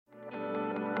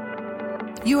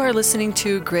You are listening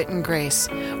to Grit and Grace,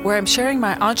 where I'm sharing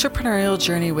my entrepreneurial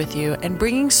journey with you and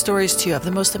bringing stories to you of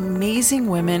the most amazing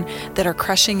women that are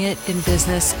crushing it in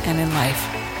business and in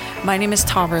life. My name is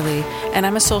Taverly, and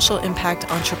I'm a social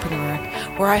impact entrepreneur,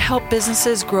 where I help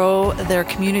businesses grow their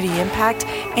community impact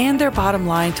and their bottom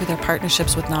line through their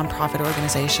partnerships with nonprofit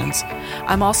organizations.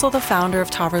 I'm also the founder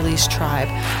of Taverly's Tribe,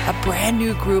 a brand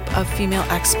new group of female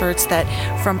experts that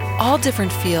from all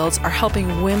different fields are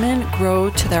helping women grow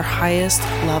to their highest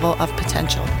level of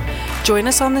potential. Join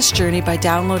us on this journey by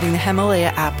downloading the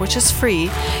Himalaya app, which is free,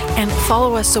 and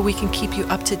follow us so we can keep you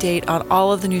up to date on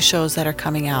all of the new shows that are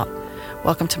coming out.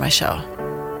 Welcome to my show.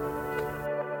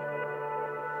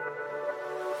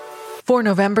 For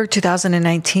November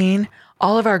 2019,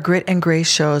 all of our Grit and Grace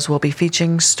shows will be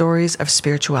featuring stories of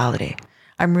spirituality.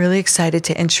 I'm really excited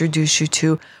to introduce you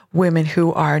to women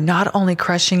who are not only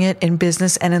crushing it in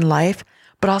business and in life,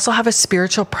 but also have a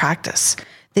spiritual practice.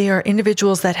 They are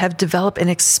individuals that have developed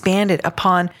and expanded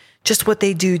upon just what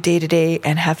they do day to day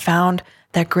and have found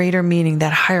that greater meaning,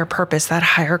 that higher purpose, that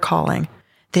higher calling.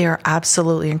 They are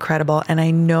absolutely incredible, and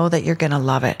I know that you're going to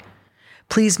love it.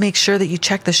 Please make sure that you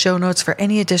check the show notes for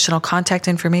any additional contact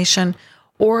information,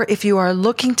 or if you are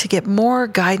looking to get more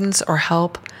guidance or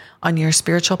help on your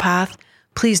spiritual path,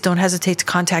 please don't hesitate to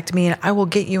contact me, and I will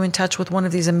get you in touch with one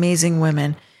of these amazing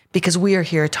women, because we are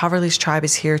here. Taverly's Tribe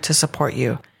is here to support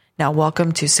you. Now,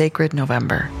 welcome to Sacred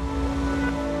November.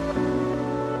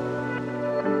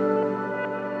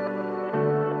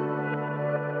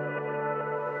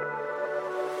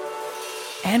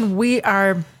 And we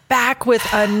are back with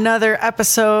another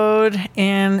episode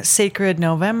in Sacred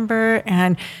November.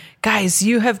 And guys,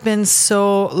 you have been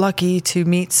so lucky to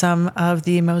meet some of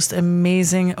the most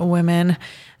amazing women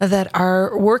that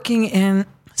are working in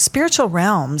spiritual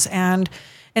realms. And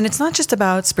it's not just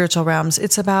about spiritual realms.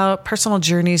 It's about personal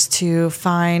journeys to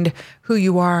find who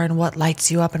you are and what lights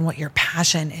you up and what your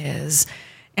passion is.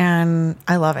 And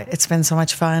I love it. It's been so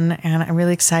much fun. And I'm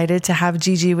really excited to have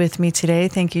Gigi with me today.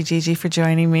 Thank you, Gigi, for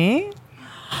joining me.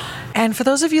 And for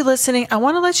those of you listening, I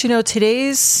want to let you know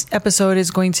today's episode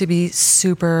is going to be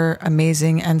super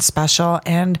amazing and special.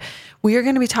 And we are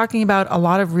going to be talking about a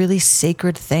lot of really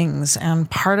sacred things. And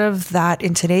part of that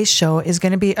in today's show is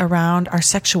going to be around our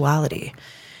sexuality.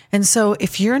 And so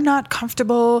if you're not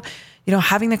comfortable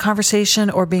having the conversation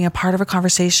or being a part of a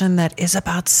conversation that is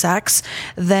about sex,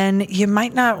 then you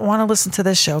might not want to listen to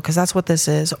this show, because that's what this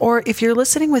is. Or if you're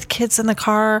listening with kids in the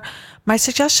car, my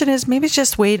suggestion is maybe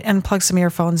just wait and plug some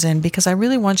earphones in, because I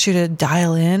really want you to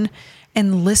dial in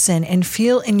and listen and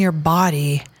feel in your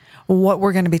body what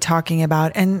we're going to be talking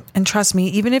about. And trust me,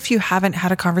 even if you haven't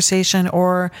had a conversation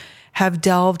or have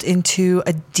delved into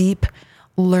a deep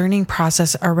learning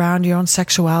process around your own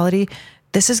sexuality,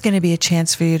 this is going to be a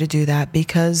chance for you to do that,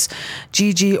 because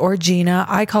Gigi, or Gina,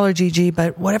 I call her Gigi,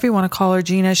 but whatever you want to call her,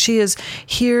 Gina, she is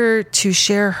here to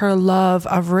share her love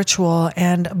of ritual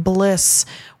and bliss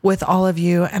with all of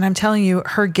you. And I'm telling you,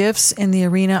 her gifts in the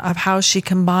arena of how she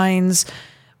combines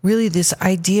really this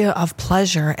idea of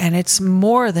pleasure. And it's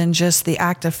more than just the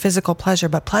act of physical pleasure,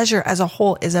 but pleasure as a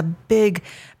whole is a big,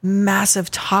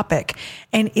 massive topic.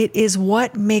 And it is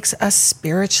what makes us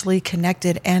spiritually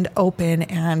connected and open.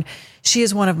 And she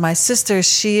is one of my sisters.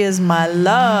 She is my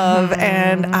love.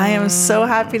 And I am so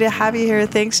happy to have you here.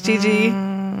 Thanks, Gigi.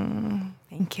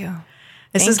 Thank you.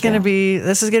 This is going to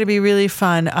be really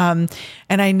fun. And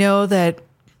I know that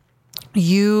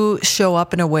you show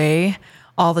up in a way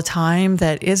all the time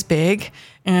that is big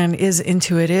and is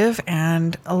intuitive.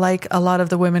 And like a lot of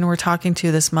the women we're talking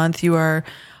to this month, you are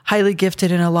highly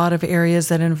gifted in a lot of areas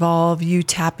that involve you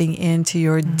tapping into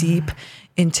your deep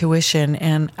intuition.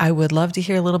 And I would love to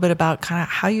hear a little bit about kind of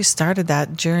how you started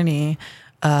that journey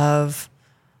of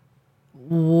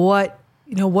what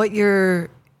your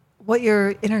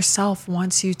inner self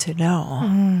wants you to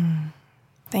know.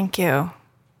 Thank you.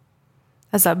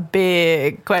 That's a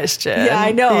big question. Yeah,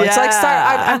 I know. Yeah. It's like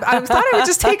I thought it would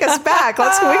just take us back. We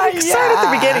can start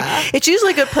at the beginning. It's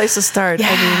usually a good place to start.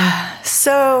 Yeah.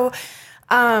 So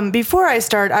before I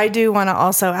start, I do want to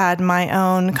also add my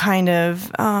own kind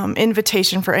of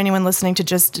invitation for anyone listening to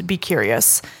just be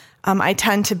curious. I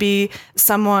tend to be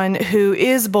someone who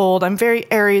is bold. I'm very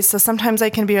Aries, so sometimes I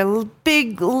can be a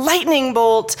big lightning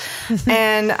bolt,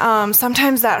 and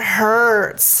sometimes that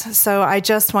hurts. So I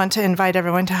just want to invite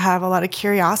everyone to have a lot of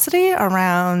curiosity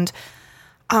around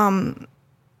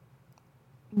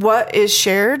what is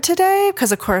shared today,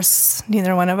 because of course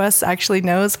neither one of us actually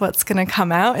knows what's going to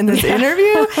come out in this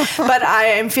interview, but I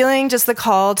am feeling just the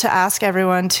call to ask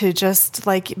everyone to just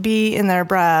be in their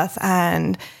breath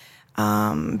and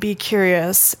be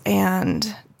curious,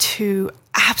 and to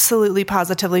absolutely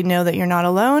positively know that you're not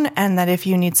alone, and that if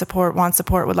you need support, want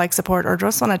support, would like support, or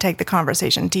just want to take the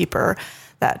conversation deeper,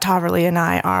 that Taverly and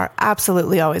I are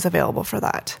absolutely always available for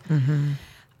that.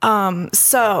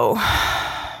 So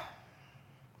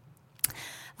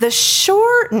the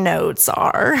short notes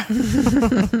are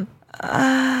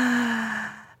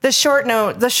the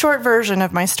short version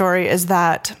of my story is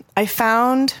that I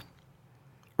found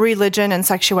religion and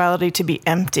sexuality to be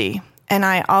empty, and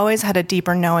I always had a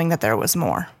deeper knowing that there was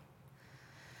more.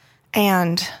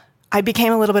 And I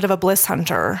became a little bit of a bliss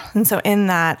hunter. And so in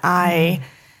that, I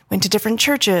went to different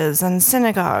churches and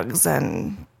synagogues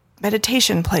and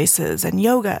meditation places and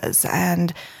yogas,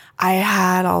 and I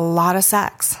had a lot of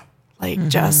sex. I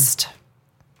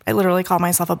literally call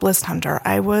myself a bliss hunter.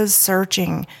 I was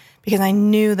searching because I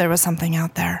knew there was something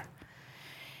out there.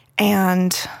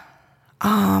 And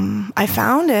I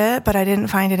found it, but I didn't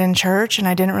find it in church, and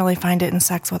I didn't really find it in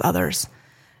sex with others.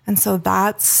 And so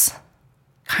that's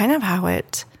kind of how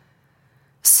it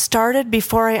started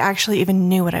before I actually even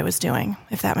knew what I was doing,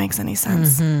 if that makes any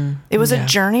sense. It was a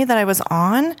journey that I was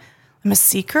on. I'm a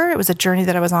seeker. It was a journey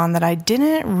that I was on that I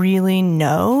didn't really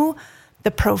know the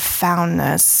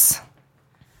profoundness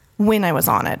when I was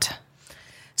on it.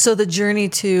 So the journey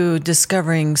to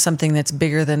discovering something that's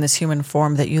bigger than this human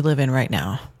form that you live in right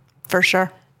now. For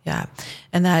sure. Yeah.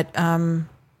 And that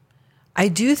I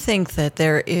do think that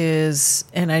there is,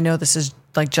 and I know this is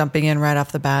like jumping in right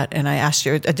off the bat, and I asked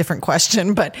you a different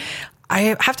question, but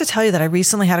I have to tell you that I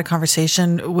recently had a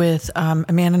conversation with a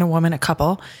man and a woman, a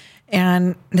couple,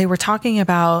 and they were talking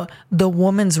about the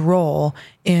woman's role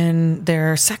in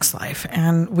their sex life.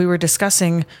 And we were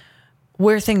discussing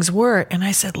where things were. And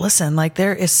I said, listen, like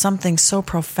there is something so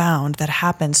profound that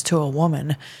happens to a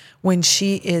woman when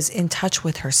she is in touch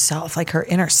with herself, like her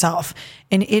inner self.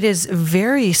 And it is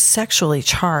very sexually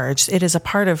charged. It is a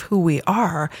part of who we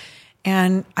are.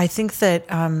 And I think that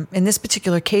in this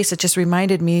particular case, it just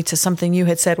reminded me to something you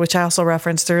had said, which I also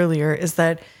referenced earlier, is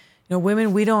that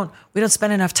women, we don't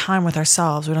spend enough time with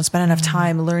ourselves. We don't spend enough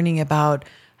time learning about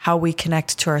how we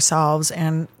connect to ourselves.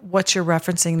 And what you're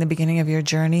referencing in the beginning of your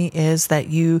journey is that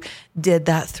you did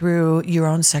that through your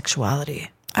own sexuality.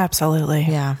 Absolutely.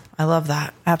 Yeah, I love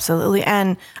that. Absolutely.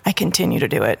 And I continue to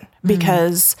do it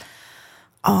because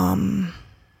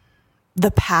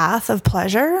the path of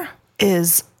pleasure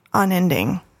is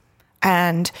unending.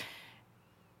 And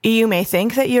you may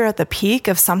think that you're at the peak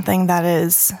of something that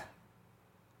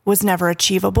was never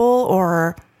achievable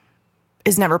or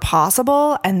is never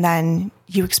possible, and then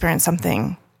you experience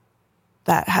something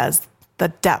that has the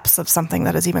depths of something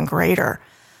that is even greater.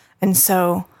 And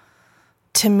so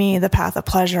to me, the path of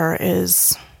pleasure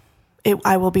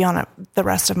I will be on it the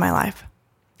rest of my life.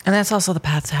 And that's also the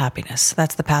path to happiness.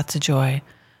 That's the path to joy,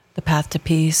 the path to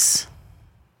peace.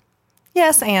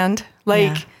 Yes, and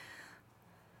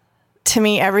to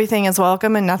me, everything is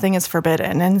welcome and nothing is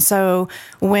forbidden. And so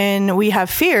when we have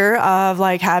fear of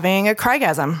like having a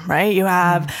crygasm, right? You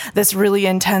have this really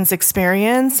intense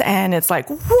experience and it's like,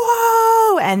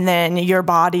 whoa, and then your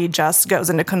body just goes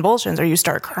into convulsions or you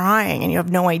start crying and you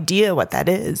have no idea what that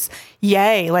is.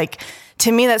 Yay. Like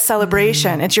to me, that's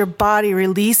celebration. It's your body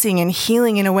releasing and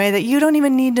healing in a way that you don't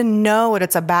even need to know what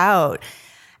it's about.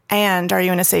 And are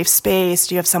you in a safe space?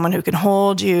 Do you have someone who can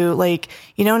hold you? Like,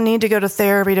 you don't need to go to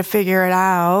therapy to figure it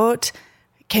out.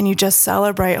 Can you just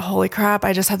celebrate? Holy crap,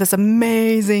 I just had this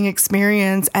amazing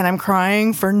experience and I'm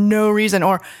crying for no reason.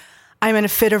 Or I'm in a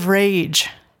fit of rage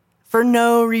for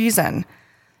no reason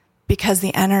because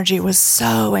the energy was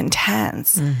so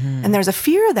intense. And there's a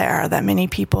fear there that many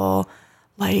people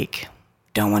like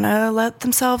don't want to let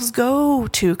themselves go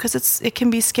to because it can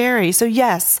be scary. So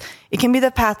yes, it can be the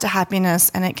path to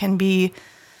happiness and it can be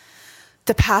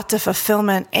the path to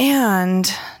fulfillment,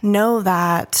 and know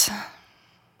that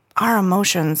our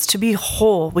emotions, to be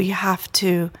whole, we have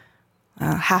to,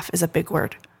 half is a big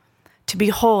word, to be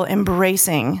whole,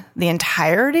 embracing the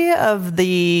entirety of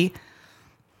the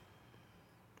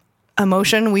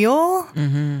emotion wheel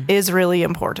is really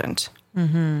important.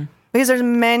 Because there's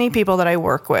many people that I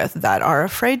work with that are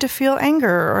afraid to feel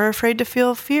anger or afraid to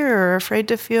feel fear or afraid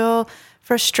to feel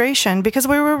frustration because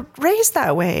we were raised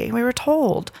that way. We were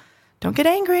told, don't get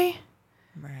angry.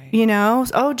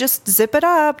 Right. Just zip it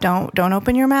up. Don't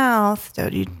open your mouth.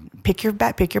 You pick your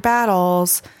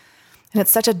battles. And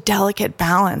it's such a delicate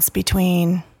balance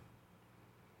between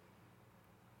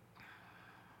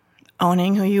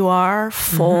owning who you are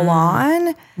full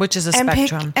on, which is a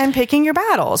spectrum, and picking your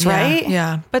battles, right?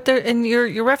 Yeah. But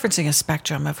you're referencing a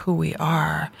spectrum of who we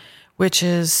are, which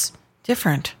is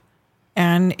different,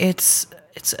 and it's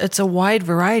a wide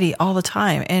variety all the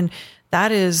time, and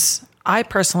that is I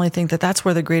personally think that that's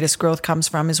where the greatest growth comes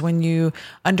from, is when you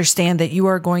understand that you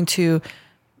are going to,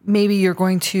 maybe you're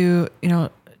going to,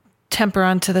 temper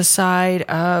onto the side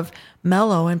of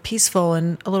mellow and peaceful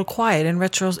and a little quiet and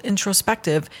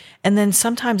introspective. And then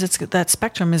sometimes that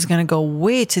spectrum is going to go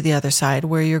way to the other side,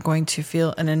 where you're going to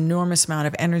feel an enormous amount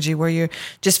of energy, where you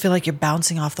just feel like you're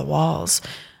bouncing off the walls.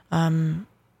 But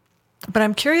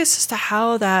I'm curious as to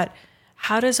how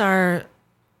does our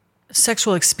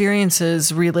sexual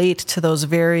experiences relate to those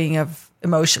varying of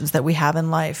emotions that we have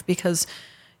in life? Because,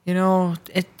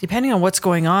 depending on what's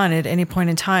going on at any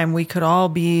point in time, we could all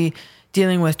be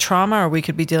dealing with trauma, or we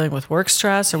could be dealing with work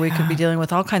stress, or we could be dealing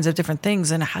with all kinds of different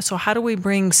things. And so how do we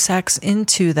bring sex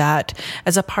into that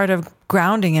as a part of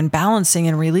grounding and balancing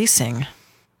and releasing?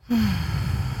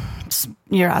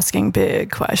 You're asking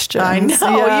big questions. I know.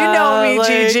 Yeah, you know me,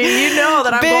 Gigi. You know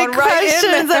that I'm going right in. Big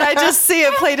questions, and I just see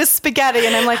a plate of spaghetti,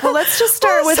 and I'm like, well, let's just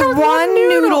start with one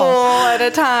noodle at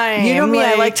a time. You know me,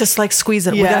 I like to squeeze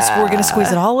it. Yeah. We're going to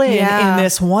squeeze it all in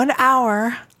this 1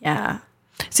 hour. Yeah.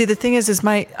 See, the thing is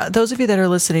those of you that are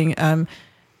listening,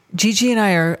 Gigi and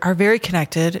I are very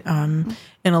connected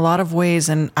in a lot of ways,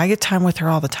 and I get time with her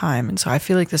all the time. And so I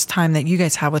feel like this time that you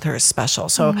guys have with her is special.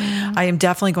 So I am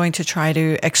definitely going to try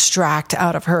to extract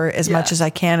out of her as much as I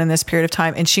can in this period of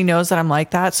time. And she knows that I'm like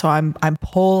that. So I'm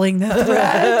pulling the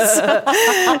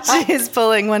threads. She's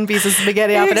pulling one piece of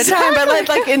spaghetti off at a time, but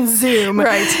like in Zoom.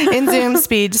 Right. In Zoom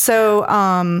speed.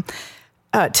 So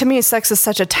to me, sex is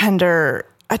such a tender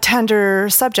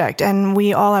subject, and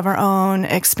we all have our own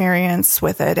experience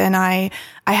with it. And I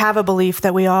have a belief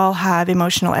that we all have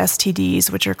emotional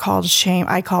STDs, which are called shame.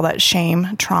 I call that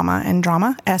shame, trauma, and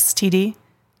drama, STD.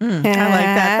 I like that.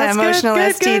 That's emotional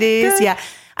good, STDs. good. Yeah.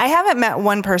 I haven't met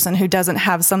one person who doesn't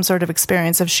have some sort of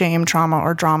experience of shame, trauma,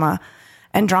 or drama.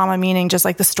 And drama meaning just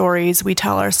like the stories we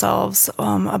tell ourselves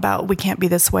about we can't be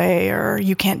this way, or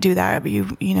you can't do that. You're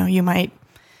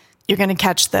going to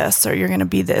catch this, or you're going to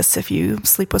be this if you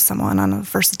sleep with someone on a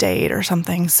first date or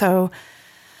something. So,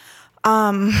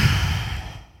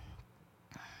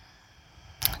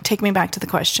 take me back to the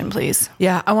question, please.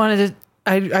 Yeah,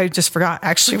 I just forgot,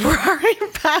 actually. We're already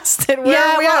past it.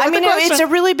 It's a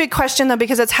really big question, though,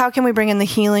 because it's how can we bring in the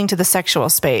healing to the sexual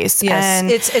space? Yes,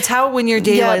 and it's how, when your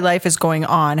daily life is going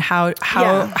on, how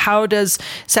does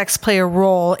sex play a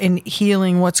role in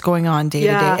healing what's going on day to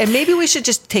day? And maybe we should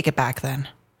just take it back then.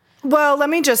 Well, let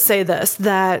me just say this,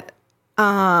 that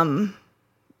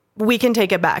we can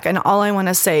take it back. And all I want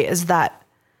to say is that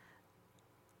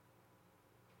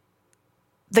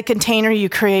the container you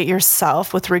create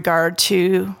yourself with regard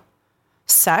to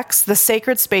sex, the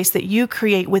sacred space that you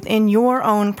create within your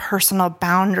own personal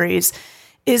boundaries,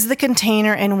 is the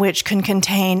container in which can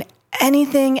contain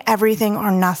anything, everything, or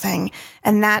nothing.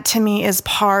 And that to me is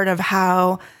part of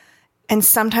how, and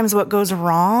sometimes what goes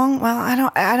wrong, well,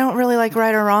 I don't really like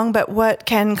right or wrong, but what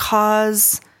can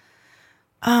cause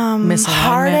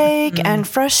heartache and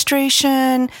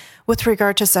frustration with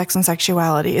regard to sex and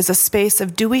sexuality is a space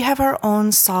of, do we have our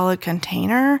own solid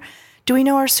container? Do we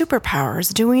know our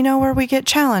superpowers? Do we know where we get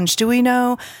challenged? Do we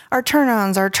know our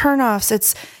turn-ons, our turn-offs?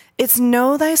 It's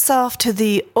know thyself to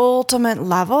the ultimate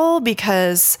level,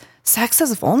 because sex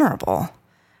is vulnerable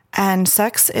and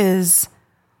sex is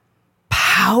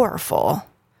powerful.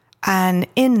 And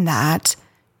in that,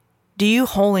 do you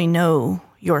wholly know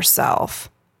yourself?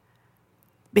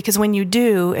 Because when you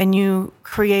do, and you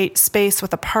create space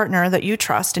with a partner that you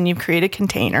trust, and you create a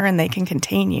container and they can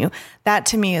contain you, that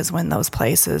to me is when those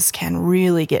places can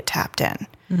really get tapped in.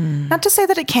 Not to say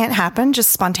that it can't happen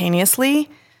just spontaneously,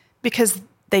 because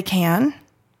they can.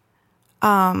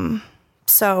 Okay,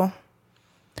 so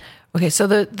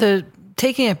the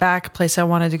taking it back place I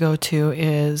wanted to go to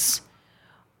is,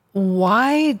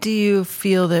 why do you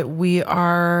feel that we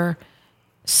are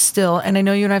still, and I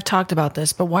know you and I've talked about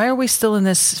this, but why are we still in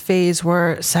this phase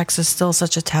where sex is still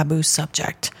such a taboo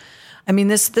subject? I mean,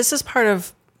 this is part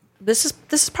of this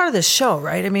show,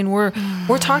 right? I mean, we're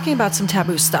talking about some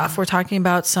taboo stuff. We're talking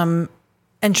about some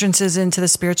entrances into the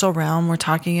spiritual realm. We're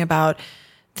talking about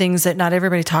things that not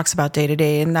everybody talks about day to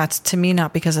day, and that's, to me,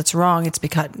 not because it's wrong. It's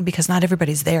because not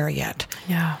everybody's there yet.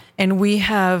 Yeah, and we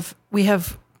have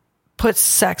put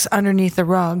sex underneath the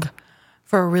rug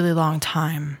for a really long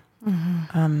time.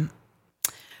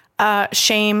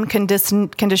 Shame,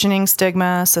 conditioning,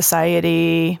 stigma,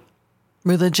 society,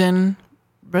 religion.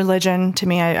 To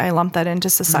me, I lump that into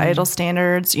societal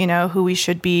standards, who we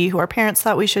should be, who our parents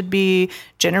thought we should be,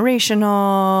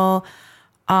 generational.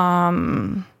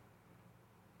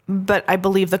 But I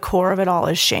believe the core of it all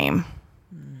is shame,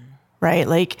 right?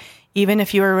 Like, even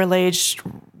if you were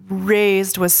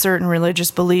raised with certain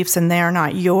religious beliefs and they are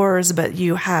not yours, but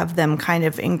you have them kind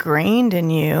of ingrained in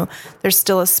you, there's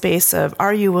still a space of,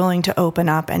 are you willing to open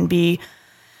up and be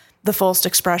the fullest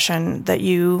expression that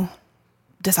you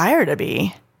desire to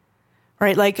be?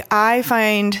 Right? Like, I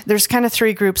find there's kind of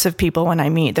three groups of people when I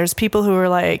meet. There's people who are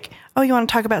like, oh, you want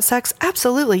to talk about sex?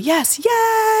 Absolutely. Yes.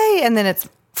 Yay. And then it's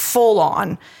full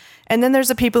on. And then there's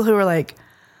the people who are like,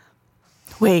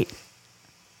 wait,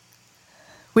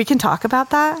 we can talk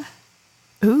about that?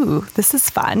 Ooh, this is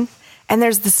fun. And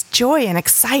there's this joy and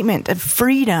excitement of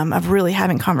freedom of really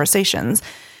having conversations.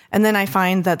 And then I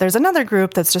find that there's another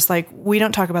group that's just like, we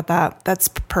don't talk about that. That's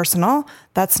personal.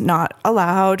 That's not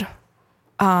allowed.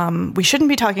 We shouldn't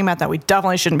be talking about that. We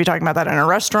definitely shouldn't be talking about that in a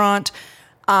restaurant.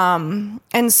 And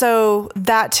so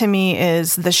that to me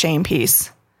is the shame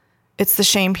piece. It's the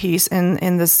shame piece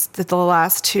in the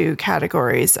last two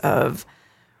categories of,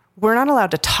 we're not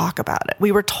allowed to talk about it.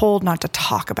 We were told not to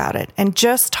talk about it. And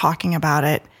just talking about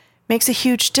it makes a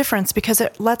huge difference because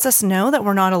it lets us know that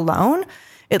we're not alone.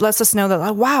 It lets us know that,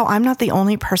 like, wow, I'm not the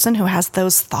only person who has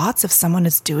those thoughts if someone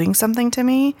is doing something to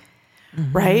me.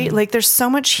 Mm-hmm. Right? Like, there's so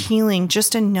much healing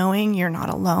just in knowing you're not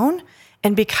alone.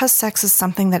 And because sex is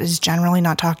something that is generally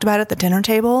not talked about at the dinner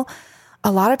table,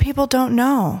 a lot of people don't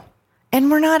know. And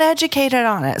we're not educated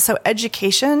on it. So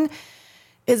education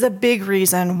is a big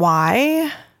reason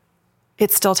why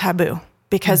it's still taboo.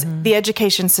 Because the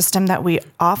education system that we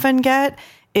often get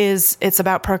is, it's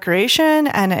about procreation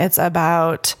and it's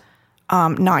about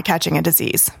not catching a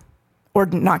disease. Or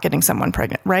not getting someone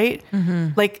pregnant, right?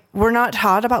 Mm-hmm. Like, we're not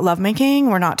taught about lovemaking.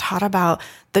 We're not taught about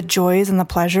the joys and the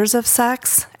pleasures of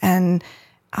sex. And,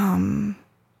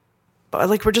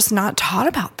 like, we're just not taught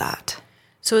about that.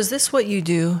 So is this what you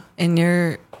do in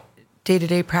your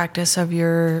day-to-day practice of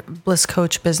your Bliss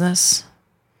Coach business?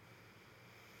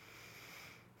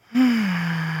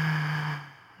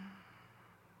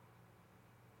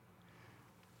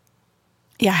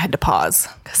 Yeah, I had to pause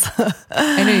because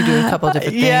I know you do a couple of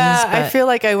different things. Yeah, but I feel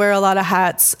like I wear a lot of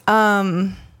hats.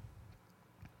 I'm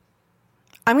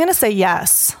going to say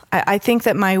yes. I think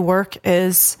that my work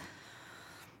is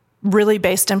really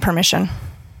based in permission.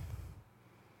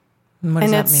 What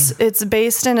does that mean? It's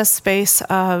based in a space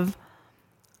of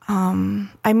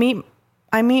I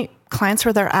meet clients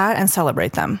where they're at and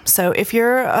celebrate them. So if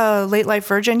you're a late life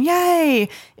virgin, yay.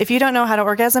 If you don't know how to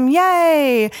orgasm,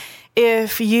 yay.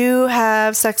 If you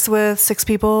have sex with 6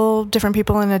 people, different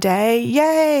people in a day,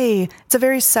 yay. It's a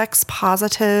very sex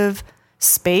positive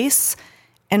space.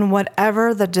 And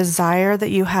whatever the desire that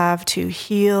you have to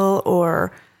heal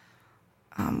or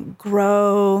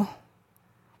grow,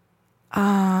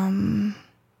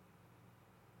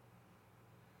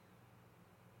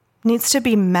 needs to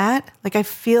be met. Like, I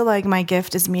feel like my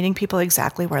gift is meeting people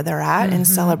exactly where they're at in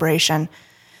celebration.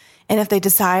 And if they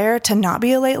desire to not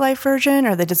be a late life virgin,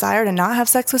 or they desire to not have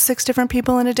sex with 6 different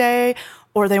people in a day,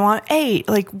 or they want 8,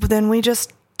 like, then we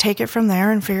just take it from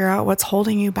there and figure out what's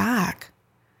holding you back,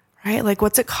 right? Like,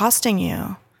 what's it costing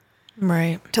you,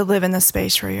 right, to live in the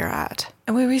space where you're at?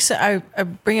 And I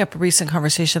bring up a recent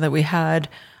conversation that we had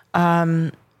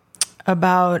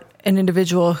about an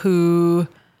individual who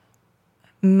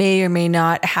may or may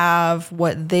not have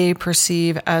what they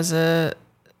perceive as an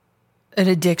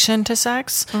addiction to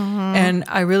sex. And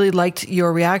I really liked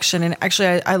your reaction. And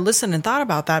actually, I listened and thought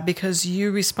about that because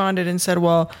you responded and said,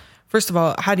 well, first of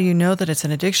all, how do you know that it's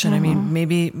an addiction? I mean,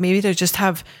 maybe they just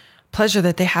have pleasure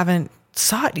that they haven't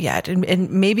sought yet. And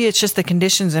maybe it's just the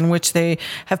conditions in which they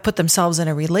have put themselves in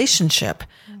a relationship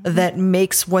that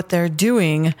makes what they're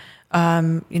doing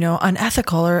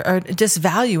unethical or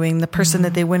disvaluing the person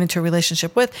that they went into a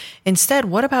relationship with. Instead,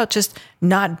 what about just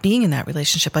not being in that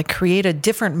relationship? Like, create a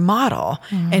different model.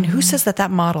 And who says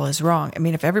that model is wrong? I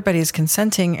mean, if everybody is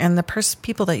consenting and the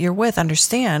people that you're with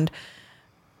understand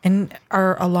and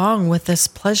are along with this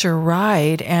pleasure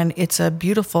ride, and it's a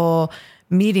beautiful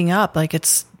meeting up, like,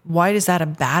 why is that a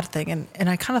bad thing? And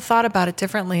I kind of thought about it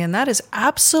differently. And that is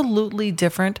absolutely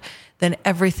different than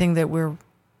everything that we're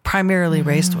primarily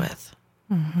raised with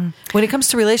when it comes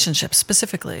to relationships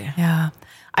specifically. Yeah.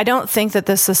 I don't think that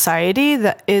this society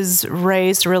that is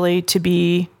raised really to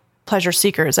be pleasure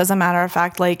seekers. As a matter of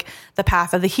fact, like, the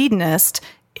path of the hedonist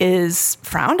is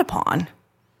frowned upon.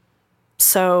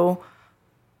 So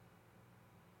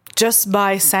just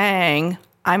by saying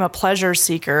I'm a pleasure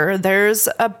seeker, there's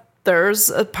a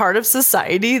part of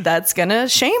society that's going to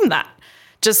shame that.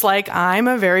 Just like I'm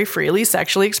a very freely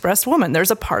sexually expressed woman, there's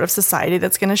a part of society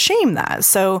that's going to shame that.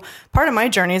 So part of my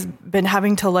journey has been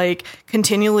having to, like,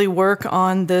 continually work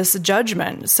on this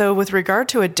judgment. So with regard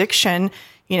to addiction,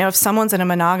 You know, if someone's in a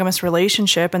monogamous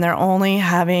relationship and they're only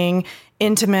having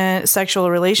intimate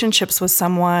sexual relationships with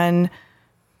someone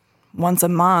once a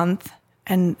month,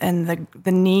 and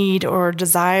the need or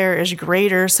desire is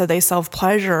greater, so they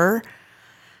self-pleasure,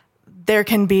 there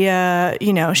can be a,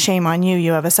 you know, shame on you,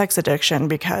 you have a sex addiction,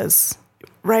 because,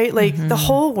 right? Like the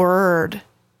whole word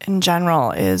in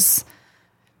general is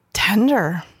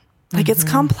tender. Like it's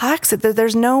complex.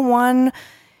 There's no one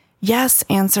yes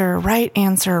answer, right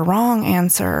answer, wrong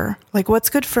answer. Like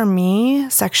what's good for me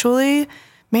sexually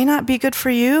may not be good for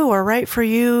you or right for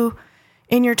you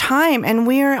in your time. And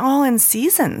we are all in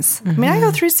seasons. I mean, I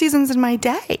go through seasons in my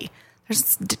day.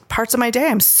 There's parts of my day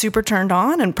I'm super turned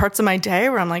on, and parts of my day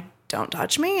where I'm like, don't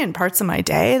touch me, and parts of my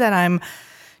day that I'm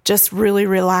just really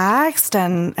relaxed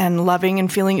and loving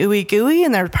and feeling ooey gooey.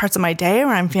 And there are parts of my day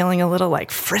where I'm feeling a little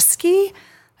like frisky.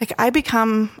 Like I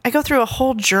go through a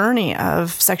whole journey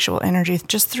of sexual energy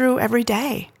just through every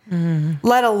day,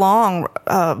 let alone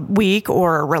a week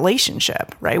or a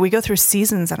relationship, right? We go through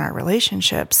seasons in our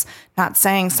relationships, not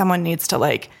saying someone needs to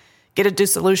like get a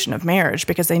dissolution of marriage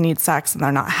because they need sex and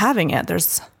they're not having it.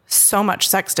 There's so much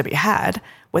sex to be had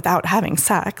without having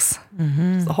sex.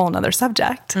 It's a whole nother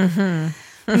subject.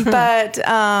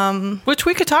 But, which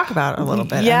we could talk about a little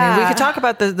bit. Yeah. I mean, we could talk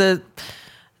about the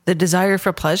desire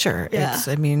for pleasure. Yeah.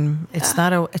 It's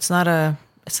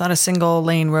not a single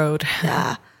lane road.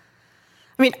 Yeah.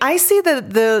 I mean, I see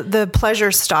the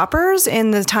pleasure stoppers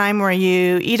in the time where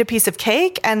you eat a piece of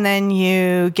cake and then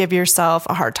you give yourself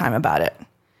a hard time about it.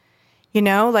 You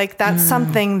know, like that's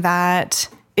something that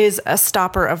is a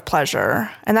stopper of pleasure.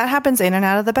 And that happens in and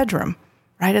out of the bedroom,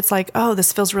 right? It's like, oh,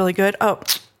 this feels really good. Oh,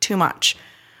 too much.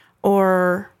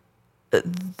 Or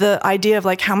the idea of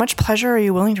like, how much pleasure are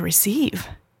you willing to receive?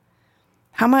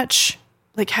 How much,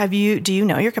 like, do you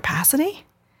know your capacity?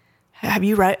 Have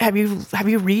you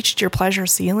reached your pleasure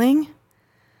ceiling?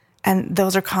 And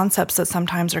those are concepts that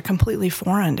sometimes are completely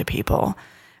foreign to people.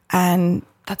 And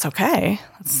that's okay.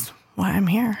 That's why I'm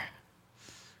here.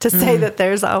 To say that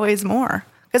there's always more.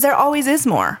 Because there always is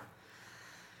more.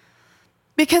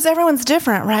 Because everyone's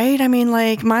different, right? I mean,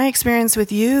 like, my experience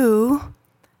with you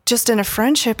just in a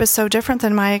friendship is so different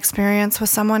than my experience with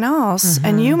someone else.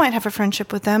 And you might have a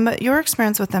friendship with them, but your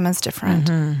experience with them is different.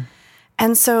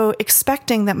 And so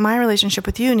expecting that my relationship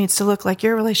with you needs to look like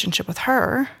your relationship with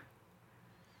her,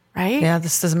 right? Yeah,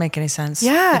 this doesn't make any sense.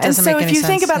 Yeah, and so if you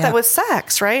think about that that with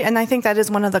sex, right? And I think that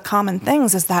is one of the common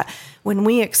things is that when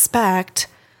we expect,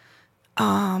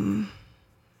 well,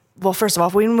 first of all,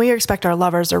 when we expect our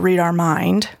lovers to read our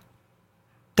mind,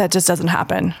 that just doesn't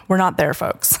happen. We're not there,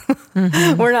 folks.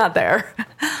 We're not there.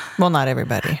 Well, not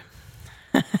everybody.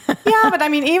 Yeah, but I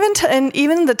mean,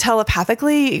 even the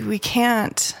telepathically, we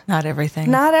can't. Not everything.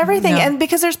 Not everything. No. And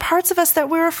because there's parts of us that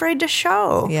we're afraid to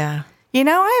show. Yeah. You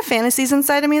know, I have fantasies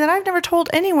inside of me that I've never told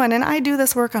anyone, and I do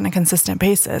this work on a consistent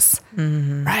basis.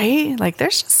 Right? Like,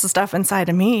 there's just stuff inside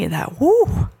of me that,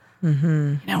 whoo,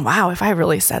 you know, wow, if I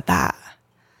really said that.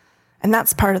 And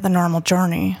that's part of the normal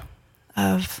journey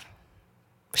of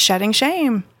shedding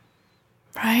shame,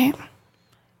 right?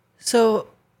 So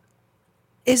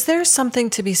is there something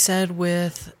to be said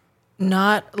with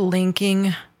not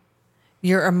linking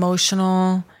your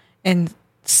emotional and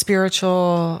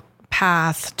spiritual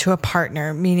path to a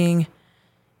partner? Meaning,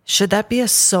 should that be a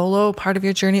solo part of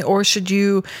your journey, or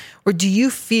do you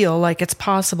feel like it's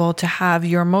possible to have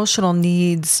your emotional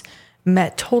needs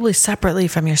met totally separately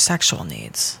from your sexual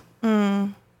needs?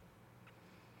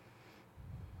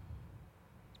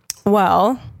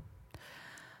 Well,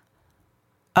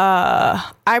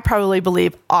 I probably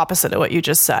believe opposite of what you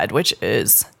just said, which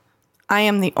is I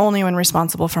am the only one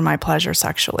responsible for my pleasure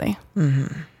sexually.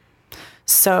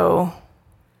 So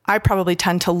I probably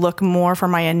tend to look more for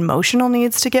my emotional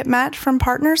needs to get met from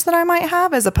partners that I might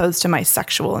have as opposed to my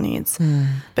sexual needs.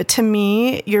 But to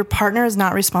me, your partner is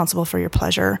not responsible for your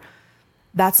pleasure.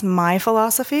 That's my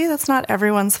philosophy. That's not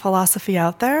everyone's philosophy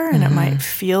out there, and it might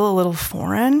feel a little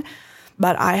foreign.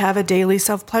 But I have a daily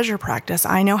self-pleasure practice.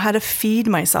 I know how to feed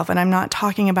myself. And I'm not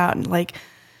talking about like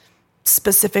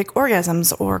specific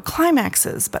orgasms or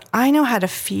climaxes, but I know how to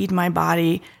feed my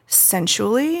body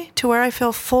sensually to where I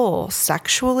feel full,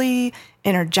 sexually,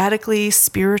 energetically,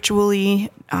 spiritually,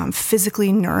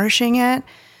 physically nourishing it.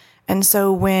 And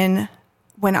so when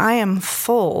I am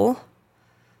full,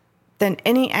 then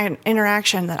any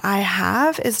interaction that I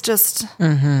have is just,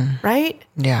 right?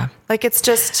 Yeah. Like it's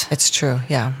true.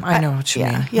 Yeah. I know what you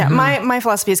mean. Yeah. My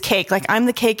philosophy is cake. Like I'm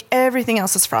the cake. Everything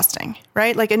else is frosting,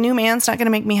 right? Like a new man's not going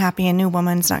to make me happy. A new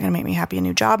woman's not going to make me happy. A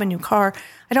new job, a new car.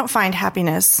 I don't find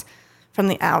happiness from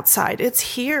the outside. It's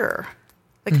here.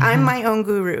 Like I'm my own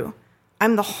guru.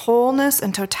 I'm the wholeness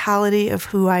and totality of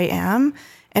who I am.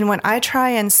 And when I try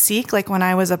and seek, like when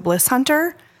I was a bliss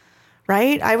hunter,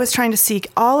 right? I was trying to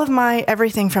seek all of my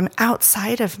everything from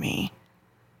outside of me.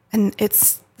 And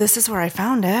this is where I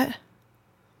found it.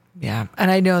 Yeah. And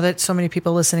I know that so many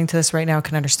people listening to this right now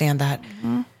can understand that.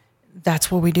 Mm-hmm. That's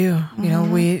what we do. Mm-hmm. You know,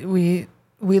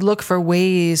 we look for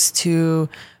ways to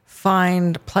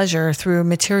find pleasure through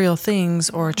material things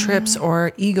or trips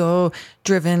or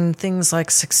ego-driven things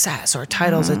like success or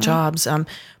titles at jobs.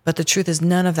 But the truth is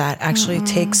none of that actually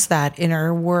takes that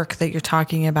inner work that you're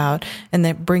talking about and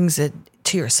that brings it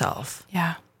to yourself.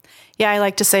 Yeah. Yeah, I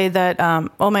like to say that,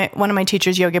 one of my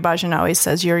teachers, Yogi Bhajan, always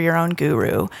says, you're your own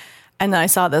guru. And then I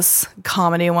saw this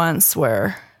comedy once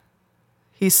where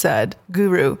he said,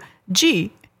 guru,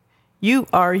 gee, you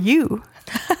are you.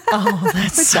 Oh,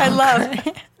 that's which so I love.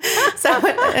 Great. So,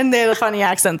 and they had a funny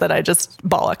accent that I just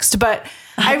bollocksed. But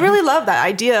I really love that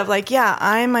idea of like, yeah,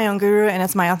 I'm my own guru and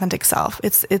it's my authentic self.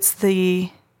 It's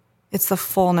the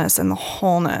fullness and the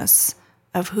wholeness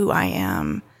of who I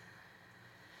am.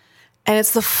 And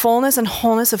it's the fullness and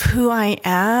wholeness of who I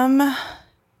am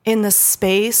in the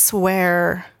space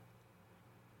where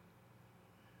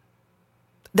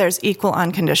there's equal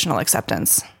unconditional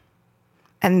acceptance.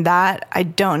 And that, I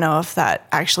don't know if that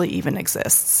actually even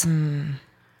exists.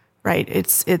 Right?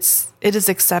 It is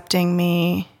accepting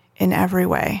me in every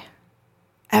way,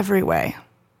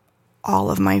 all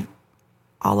of my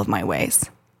ways.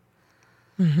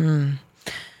 Mm-hmm.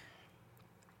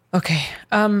 Okay.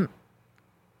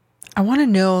 I want to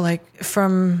know, like,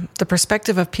 from the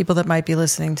perspective of people that might be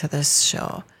listening to this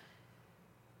show,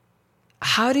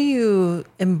 how do you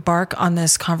embark on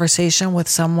this conversation with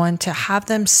someone to have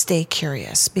them stay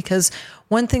curious? Because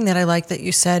one thing that I like that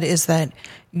you said is that,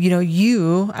 you know,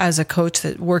 you as a coach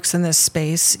that works in this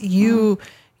space, you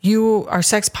are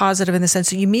sex positive in the sense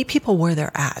that you meet people where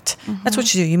they're at. That's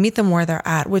what you do. You meet them where they're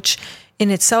at, which in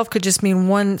itself could just mean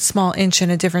one small inch in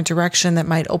a different direction that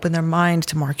might open their mind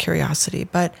to more curiosity.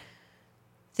 But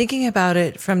thinking about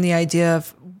it from the idea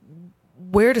of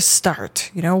where to start,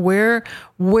 you know,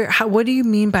 what do you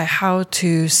mean by how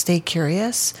to stay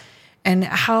curious, and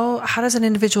how does an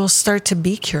individual start to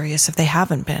be curious if they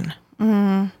haven't been?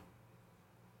 I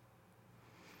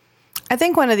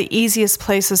think one of the easiest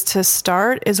places to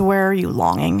start is, where are you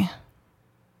longing?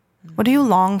 What do you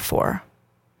long for?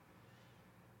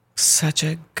 Such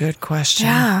a good question.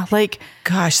 Yeah, like,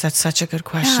 gosh, that's such a good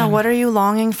question. Yeah, what are you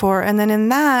longing for? And then in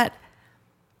that,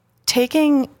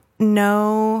 taking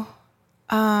no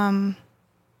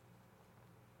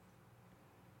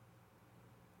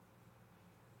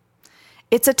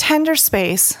it's a tender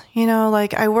space, you know,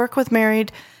 like I work with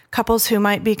married couples who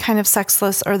might be kind of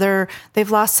sexless, or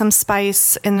they've lost some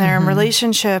spice in their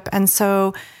relationship. And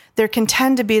so there can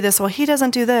tend to be this, well, he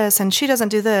doesn't do this and she doesn't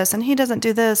do this and he doesn't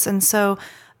do this. And so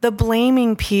the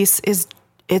blaming piece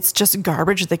it's just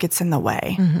garbage that gets in the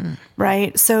way,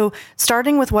 right? So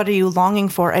starting with what are you longing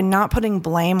for and not putting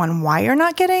blame on why you're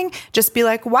not getting, just be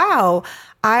like, wow,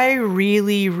 I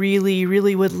really, really,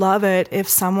 really would love it if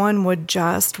someone would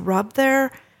just rub their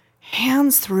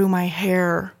hands through my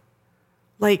hair.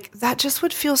 Like, that just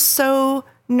would feel so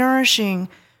nourishing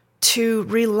to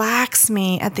relax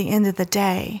me at the end of the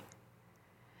day.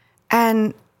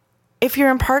 And if you're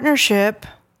in partnership,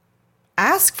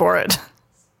 ask for it.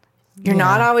 You're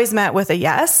not always met with a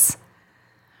yes,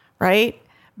 right?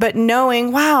 But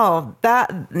knowing what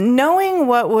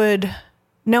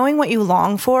you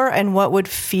long for and what would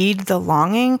feed the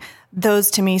longing, those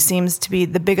to me seems to be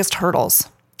the biggest hurdles.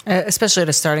 Especially at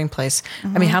a starting place.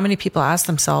 I mean, how many people ask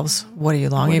themselves, what are you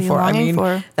longing for?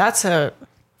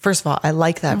 First of all, I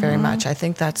like that very much. I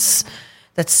think that's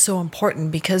so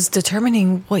important, because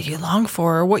determining what you long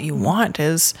for or what you want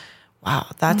is, wow,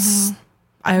 that's,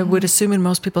 I would assume in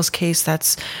most people's case,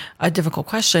 that's a difficult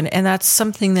question. And that's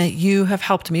something that you have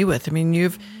helped me with. I mean,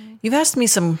 you've asked me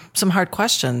some hard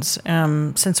questions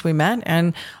since we met.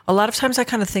 And a lot of times I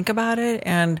kind of think about it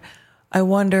and I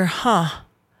wonder,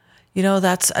 you know,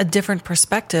 that's a different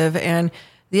perspective. And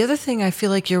the other thing I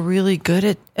feel like you're really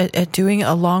good at doing,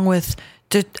 along with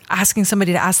asking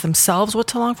somebody to ask themselves what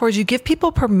to long for, is you give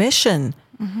people permission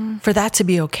for that to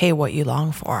be okay, what you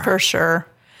long for. For sure.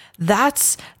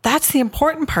 That's the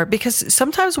important part, because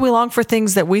sometimes we long for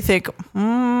things that we think,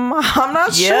 I'm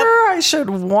not sure I should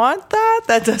want that.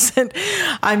 That doesn't,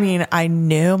 I mean, I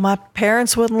know my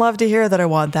parents wouldn't love to hear that I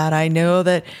want that. I know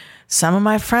that some of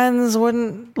my friends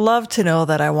wouldn't love to know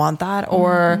that I want that.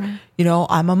 Or, you know,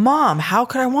 I'm a mom. How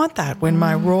could I want that when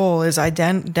my role is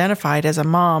identified as a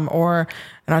mom or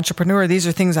an entrepreneur? These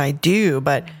are things I do,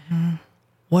 but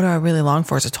what do I really long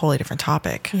for is a totally different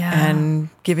topic. Yeah. And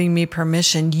giving me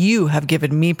permission, you have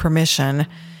given me permission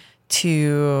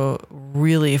to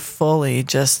really fully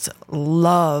just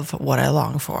love what I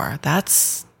long for.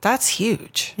 That's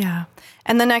huge. Yeah.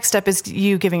 And the next step is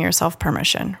you giving yourself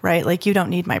permission, right? Like, you don't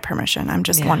need my permission. I'm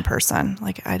just one person.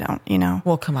 Like, I don't,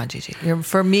 Well, come on, Gigi.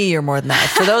 For me, you're more than that.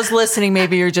 For those listening,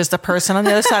 maybe you're just a person on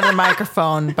the other side of the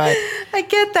microphone, but I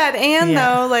get that. And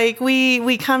though, like,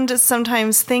 we come to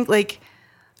sometimes think, like,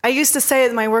 I used to say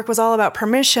that my work was all about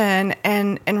permission,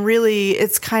 and really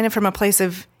it's kind of from a place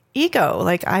of ego.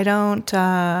 Like, I don't,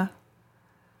 I'm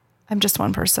just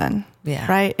one person. Yeah.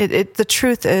 Right. The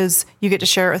truth is, you get to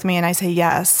share it with me and I say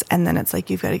yes. And then it's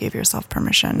like, you've got to give yourself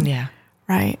permission. Yeah.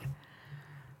 Right.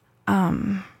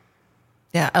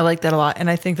 Yeah, I like that a lot. And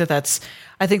I think that's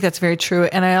very true.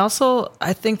 And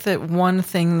I think that one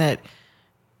thing that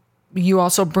you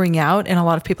also bring out in a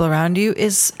lot of people around you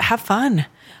is have fun,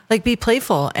 like be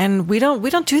playful. And we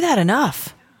don't do that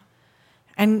enough.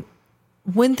 And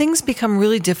when things become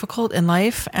really difficult in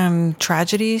life and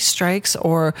tragedy strikes,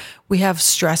 or we have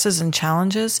stresses and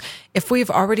challenges, if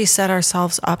we've already set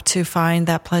ourselves up to find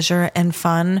that pleasure and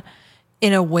fun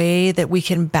in a way that we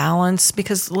can balance,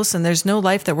 because listen, there's no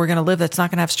life that we're going to live that's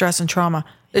not going to have stress and trauma.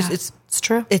 It's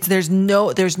true. There's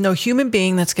no human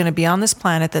being that's going to be on this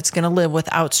planet that's going to live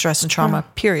without stress and trauma,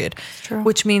 period. True.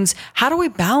 Which means, how do we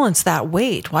balance that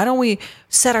weight? Why don't we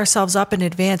set ourselves up in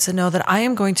advance and know that I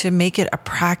am going to make it a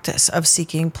practice of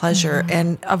seeking pleasure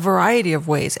in a variety of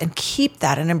ways, and keep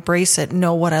that and embrace it,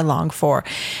 know what I long for.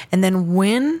 And then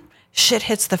when shit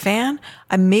hits the fan,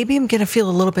 I'm going to feel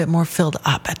a little bit more filled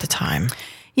up at the time.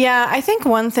 Yeah, I think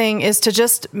one thing is to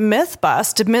just myth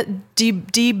bust, debunk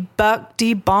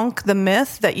the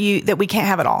myth that we can't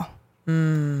have it all.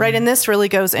 Right? And this really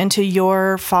goes into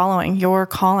your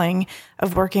calling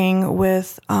of working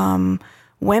with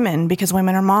women, because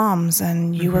women are moms,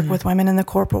 and you work with women in the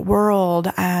corporate world,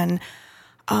 and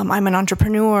I'm an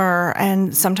entrepreneur,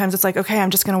 and sometimes it's like, okay, I'm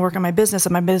just going to work on my business,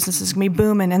 and my business is going to be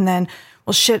booming, and then,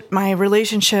 well, shit, my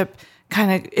relationship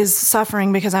kind of is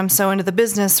suffering because I'm so into the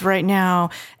business right now.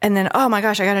 And then, oh my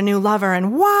gosh, I got a new lover,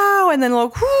 and wow. And then,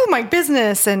 like, whoo, my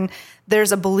business. And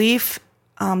there's a belief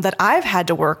that I've had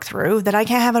to work through that I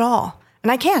can't have it all.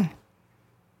 And I can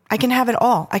have it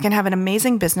all. I can have an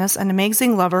amazing business, an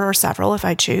amazing lover, or several if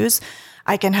I choose.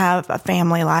 I can have a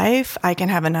family life. I can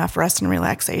have enough rest and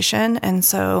relaxation. And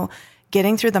so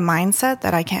getting through the mindset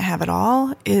that I can't have it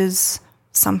all is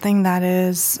something that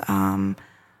is,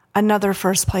 another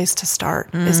first place to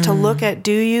start, is to look at,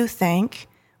 do you think,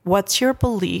 what's your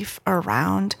belief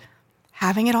around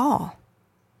having it all?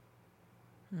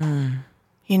 And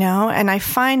I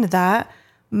find that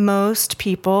many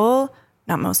people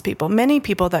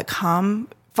that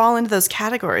fall into those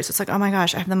categories. It's like, oh my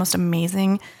gosh, I have the most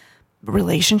amazing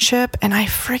relationship and I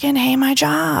friggin' hate my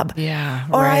job. Yeah.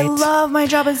 Or I love my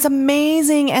job. It's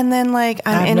amazing. And then, like,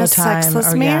 I'm in a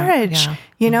sexless marriage,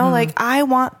 like, I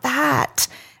want that.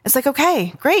 It's like,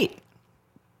 okay, great.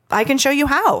 I can show you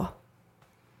how.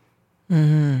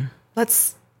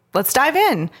 Let's dive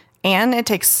in. And it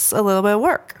takes a little bit of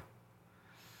work.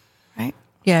 Right?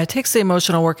 Yeah, it takes the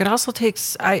emotional work. It also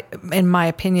takes, in my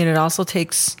opinion,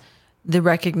 the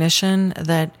recognition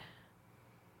that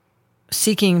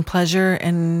seeking pleasure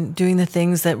and doing the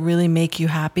things that really make you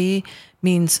happy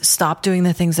means stop doing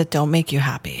the things that don't make you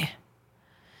happy.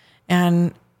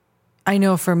 And I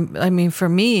know for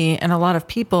me and a lot of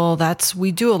people,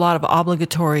 we do a lot of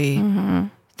obligatory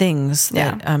things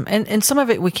that, and some of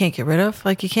it we can't get rid of.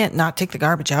 Like, you can't not take the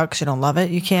garbage out because you don't love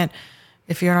it. You can't,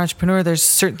 if you're an entrepreneur, there's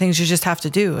certain things you just have to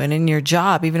do. And in your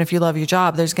job, even if you love your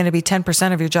job, there's going to be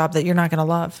 10% of your job that you're not going to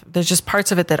love. There's just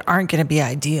parts of it that aren't going to be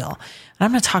ideal. And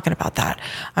I'm not talking about that.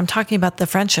 I'm talking about the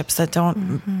friendships that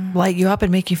don't light you up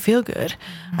and make you feel good.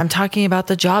 I'm talking about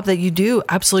the job that you do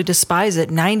absolutely despise it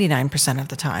 99% of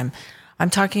the time. I'm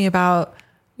talking about,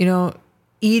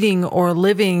 eating or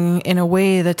living in a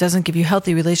way that doesn't give you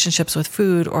healthy relationships with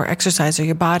food or exercise or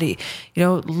your body.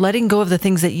 Letting go of the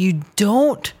things that you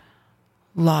don't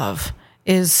love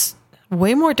is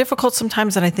way more difficult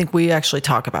sometimes than I think we actually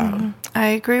talk about. I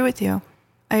agree with you.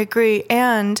 I agree.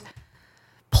 And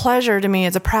pleasure to me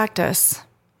is a practice.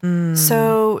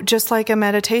 So just like a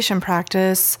meditation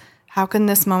practice, how can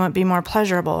this moment be more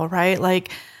pleasurable, right? Like,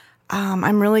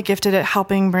 I'm really gifted at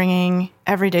bringing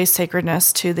everyday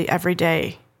sacredness to the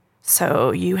everyday.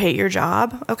 So you hate your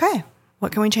job. Okay.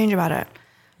 What can we change about it?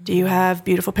 Do you have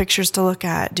beautiful pictures to look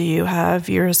at? Do you have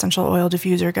your essential oil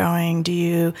diffuser going?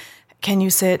 Can you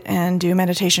sit and do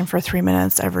meditation for 3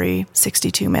 minutes every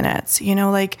 62 minutes?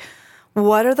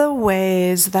 What are the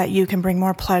ways that you can bring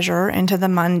more pleasure into the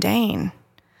mundane?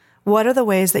 What are the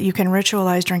ways that you can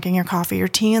ritualize drinking your coffee or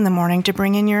tea in the morning to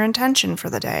bring in your intention for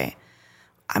the day?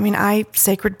 I mean, I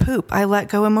sacred poop. I let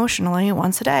go emotionally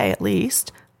once a day, at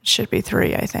least. It should be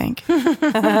 3, I think.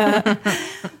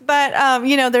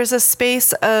 But, there's a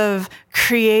space of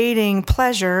creating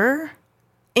pleasure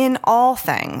in all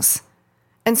things.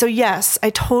 And so, yes, I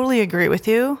totally agree with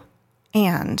you.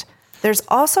 And there's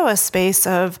also a space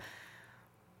of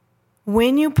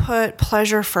when you put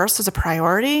pleasure first as a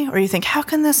priority, or you think, how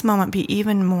can this moment be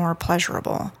even more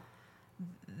pleasurable?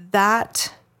 That's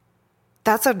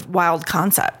a wild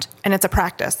concept, and it's a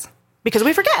practice. Because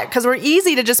we forget, because we're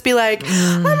easy to just be like,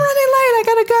 I'm running late, I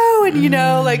gotta go.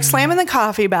 And, like slamming the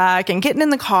coffee back and getting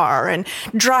in the car and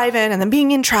driving and then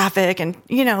being in traffic. And,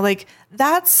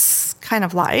 that's kind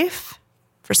of life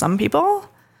for some people.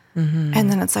 Mm-hmm. And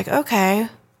then it's like, okay,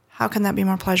 how can that be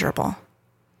more pleasurable?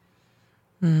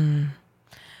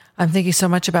 I'm thinking so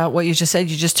much about what you just said.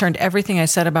 You just turned everything I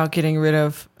said about getting rid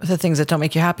of the things that don't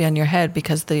make you happy on your head,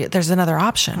 because there's another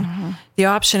option. Mm-hmm. The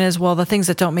option is, well, the things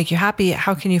that don't make you happy,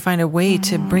 how can you find a way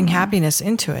to bring happiness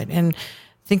into it? And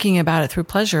thinking about it through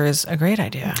pleasure is a great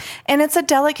idea. And it's a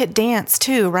delicate dance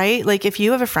too, right? Like if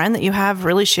you have a friend that you have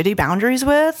really shitty boundaries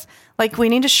with, like we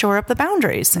need to shore up the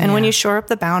boundaries. And when you shore up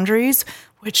the boundaries,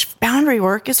 which boundary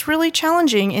work is really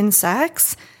challenging in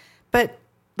sex, but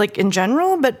like in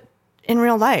general, but in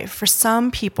real life, for some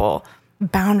people,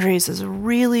 boundaries is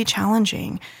really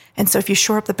challenging. And so if you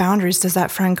shore up the boundaries, does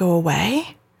that friend go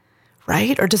away?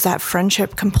 Right? Or does that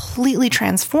friendship completely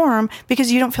transform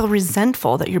because you don't feel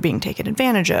resentful that you're being taken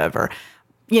advantage of, or,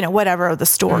 whatever the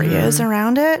story is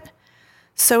around it?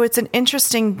 So it's an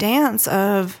interesting dance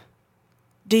of,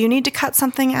 do you need to cut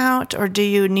something out, or do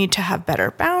you need to have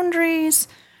better boundaries?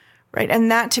 Right?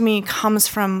 And that to me comes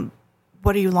from,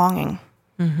 what are you longing?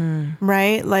 Mm-hmm.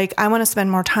 Right? Like, I want to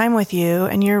spend more time with you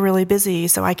and you're really busy,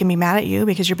 so I can be mad at you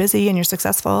because you're busy and you're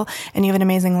successful and you have an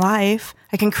amazing life.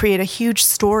 I can create a huge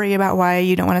story about why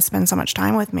you don't want to spend so much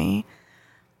time with me.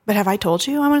 But have I told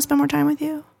you I want to spend more time with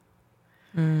you?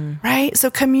 Right?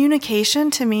 So communication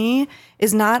to me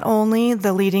is not only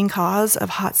the leading cause of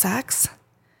hot sex,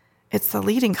 it's the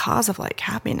leading cause of like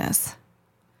happiness.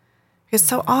 Because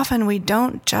so often we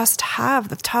don't just have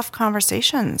the tough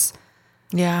conversations.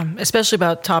 Yeah, especially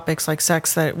about topics like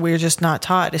sex that we're just not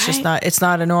taught. It's just not. It's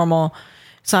not a normal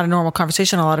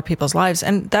conversation in a lot of people's lives,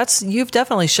 and you've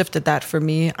definitely shifted that for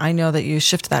me. I know that you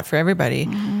shifted that for everybody,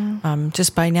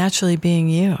 just by naturally being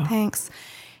you. Thanks.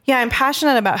 Yeah, I'm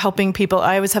passionate about helping people.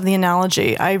 I always have the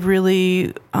analogy. I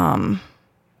really want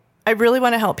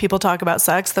to help people talk about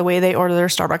sex the way they order their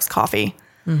Starbucks coffee.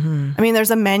 Mm-hmm. I mean,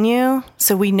 there's a menu,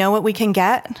 so we know what we can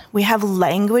get. We have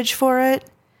language for it.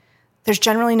 There's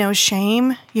generally no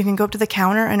shame. You can go up to the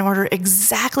counter and order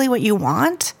exactly what you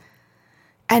want,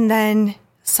 and then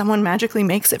someone magically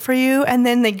makes it for you, and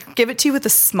then they give it to you with a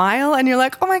smile, and you're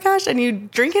like, oh my gosh, and you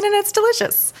drink it and it's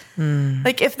delicious.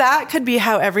 Like, if that could be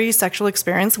how every sexual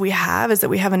experience we have, is that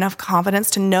we have enough confidence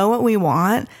to know what we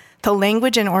want, the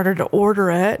language in order to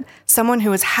order it, someone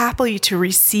who is happy to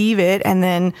receive it and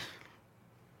then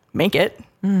make it,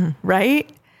 right?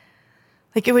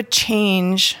 Like, it would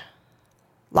change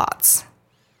lots. It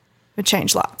would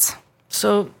change lots.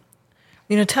 So,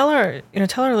 tell our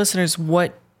listeners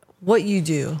what you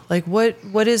do. Like,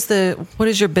 what is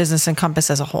your business encompass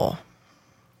as a whole?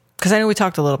 Because I know we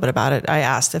talked a little bit about it. I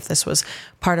asked if this was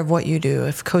part of what you do,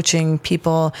 if coaching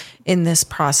people in this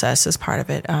process is part of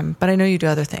it. But I know you do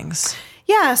other things.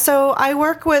 Yeah. So I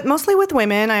work mostly with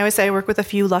women. I always say I work with a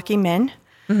few lucky men.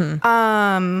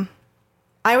 Mm-hmm.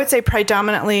 I would say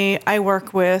predominantly I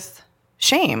work with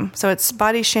shame. So it's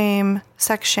body shame,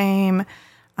 sex shame.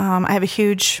 I have a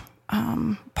huge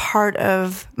part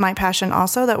of my passion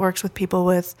also that works with people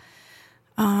with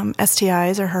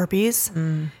STIs or herpes.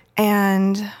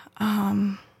 And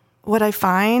what I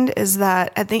find is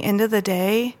that at the end of the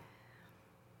day,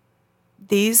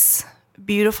 these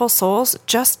beautiful souls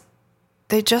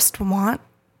they just want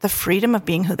the freedom of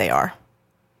being who they are.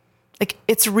 Like,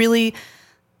 it's really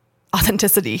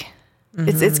authenticity.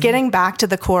 It's getting back to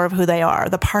the core of who they are,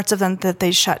 the parts of them that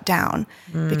they shut down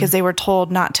because they were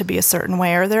told not to be a certain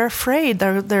way, or they're afraid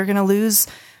they're going to lose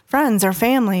friends or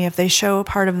family if they show a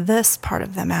part of this part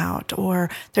of them out, or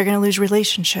they're going to lose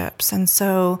relationships. And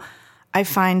so I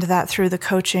find that through the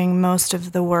coaching, most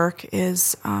of the work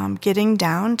is getting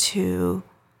down to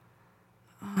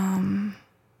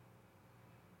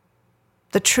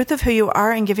the truth of who you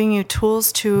are and giving you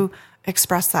tools to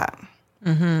express that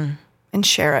and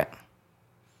share it.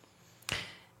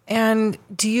 And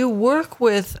do you work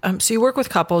with, so you work with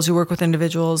couples, you work with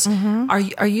individuals. Are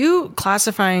you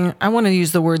classifying, I want to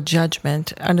use the word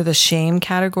judgment, under the shame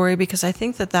category? Because I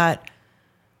think that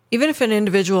even if an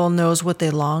individual knows what they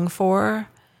long for,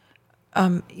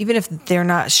 even if they're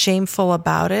not shameful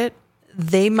about it,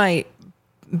 they might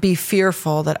be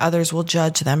fearful that others will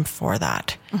judge them for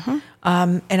that.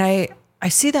 And I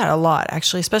see that a lot,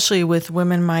 actually, especially with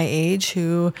women my age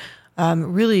who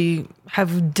really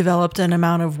have developed an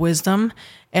amount of wisdom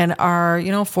and are,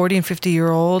 40 and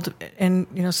 50-year-old. And,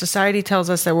 society tells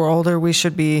us that we're older, we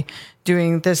should be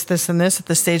doing this, this, and this at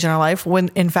this stage in our life. When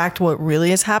in fact, what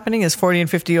really is happening is 40 and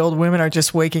 50-year-old women are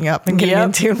just waking up and getting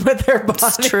in tune with their body.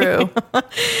 It's true.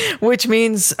 Which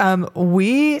means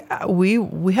we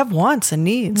have wants and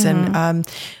needs. And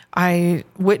I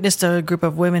witnessed a group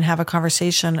of women have a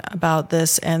conversation about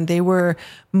this, and they were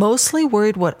mostly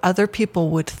worried what other people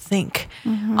would think.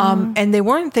 And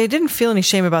they didn't feel any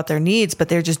shame about their needs, but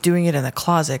they're just doing it in the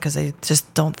closet because they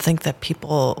just don't think that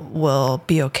people will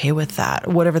be okay with that,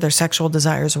 whatever their sexual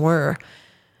desires were.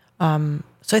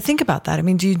 So I think about that. I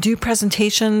mean, do you do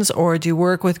presentations or do you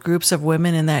work with groups of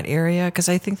women in that area? Because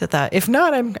I think that if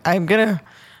not,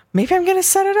 maybe I'm going to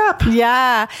set it up.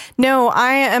 Yeah. No,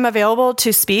 I am available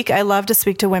to speak. I love to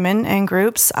speak to women and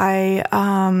groups. I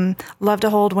love to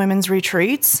hold women's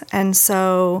retreats. And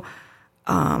so,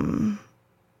 I'm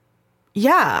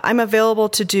available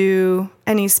to do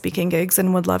any speaking gigs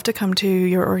and would love to come to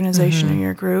your organization or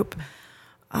your group.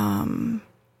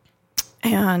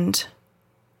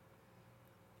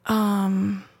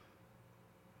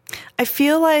 I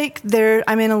feel like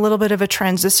I'm in a little bit of a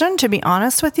transition, to be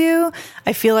honest with you.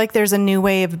 I feel like there's a new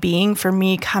way of being for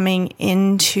me coming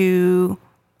into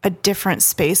a different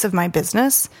space of my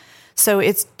business. So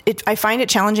I find it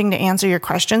challenging to answer your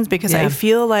questions because I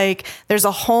feel like there's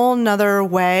a whole nother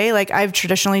way. Like I've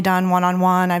traditionally done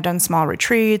one-on-one, I've done small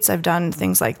retreats, I've done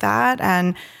things like that.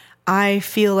 And I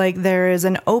feel like there is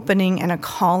an opening and a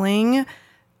calling,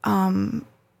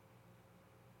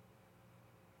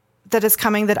 that is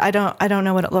coming that I don't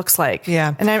know what it looks like.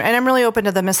 Yeah. And I'm really open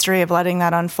to the mystery of letting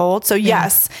that unfold. So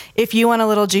yes, if you want a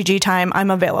little GG time, I'm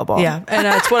available. Yeah. And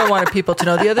that's what I wanted people to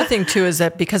know. The other thing too is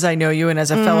that because I know you and as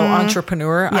a fellow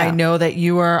entrepreneur, I know that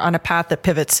you are on a path that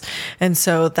pivots. And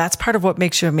so that's part of what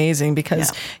makes you amazing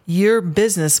because your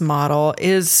business model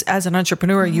is, as an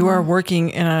entrepreneur, you are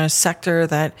working in a sector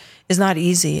that is not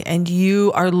easy and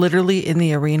you are literally in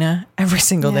the arena every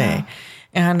single day.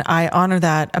 And I honor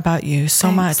that about you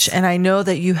so much. And I know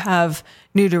that you have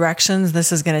new directions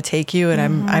this is going to take you.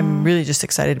 And I'm really just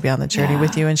excited to be on the journey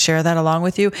with you and share that along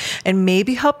with you and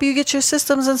maybe help you get your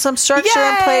systems and some structure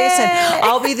in place. And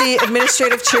I'll be the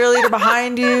administrative cheerleader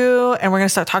behind you. And we're going to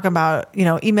start talking about,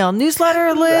 email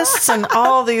newsletter lists and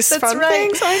all these fun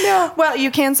things. I know. Well, you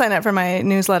can sign up for my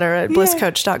newsletter at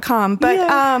blisscoach.com.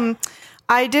 But,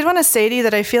 I did want to say to you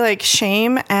that I feel like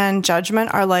shame and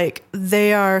judgment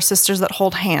they are sisters that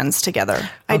hold hands together.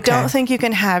 Okay. I don't think you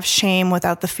can have shame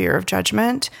without the fear of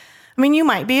judgment. I mean, you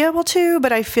might be able to,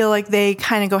 but I feel like they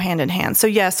kind of go hand in hand. So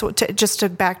yes, just to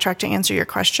backtrack to answer your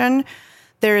question,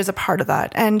 there is a part of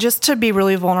that. And just to be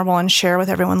really vulnerable and share with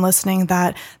everyone listening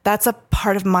that that's a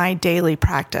part of my daily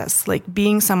practice, like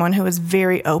being someone who is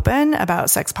very open about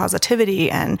sex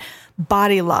positivity and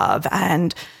body love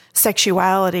and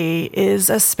sexuality is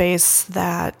a space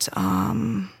that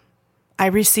I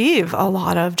receive a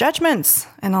lot of judgments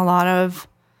and a lot of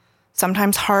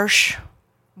sometimes harsh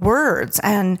words,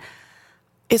 and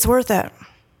it's worth it.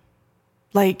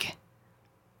 Like,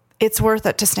 it's worth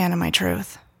it to stand in my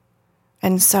truth.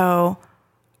 And so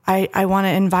I want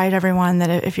to invite everyone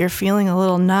that if you're feeling a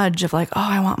little nudge of like, oh,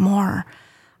 I want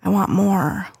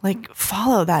more, like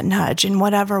follow that nudge in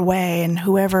whatever way and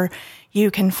whoever you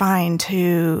can find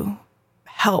to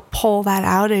help pull that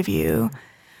out of you,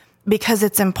 because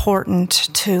it's important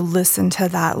to listen to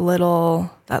that little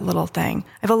thing.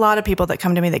 I have a lot of people that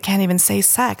come to me that can't even say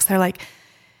sex. They're like,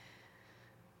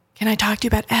 can I talk to you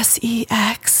about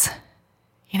sex?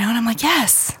 And I'm like,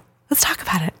 yes, let's talk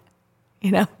about it.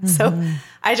 So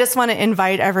I just want to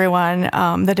invite everyone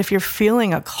that if you're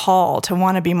feeling a call to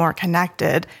want to be more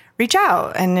connected, reach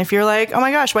out. And if you're like, oh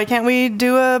my gosh, why can't we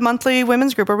do a monthly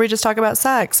women's group where we just talk about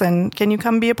sex? And can you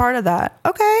come be a part of that?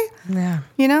 Okay. Yeah.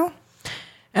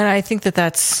 And I think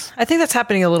that's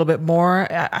happening a little bit more.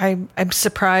 I'm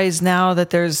surprised now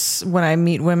that when I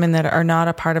meet women that are not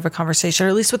a part of a conversation, or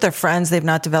at least with their friends, they've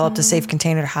not developed a safe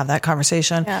container to have that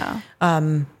conversation. Yeah.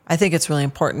 I think it's really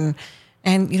important.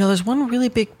 And, there's one really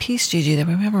big piece, Gigi, that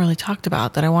we haven't really talked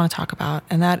about that I want to talk about.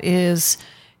 And that is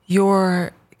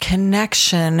your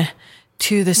connection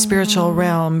to the spiritual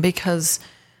realm, because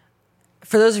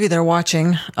for those of you that are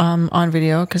watching on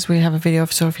video, because we have a video,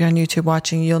 so if you're on YouTube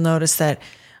watching, you'll notice that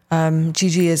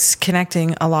Gigi is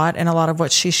connecting a lot, and a lot of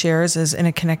what she shares is in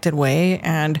a connected way.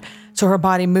 And so her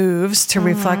body moves to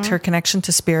reflect her connection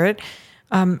to spirit.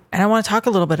 And I want to talk a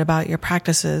little bit about your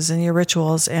practices and your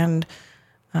rituals and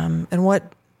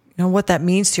what, what that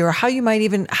means to you, or how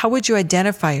would you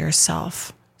identify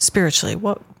yourself spiritually?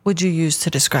 What would you use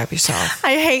to describe yourself?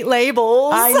 I hate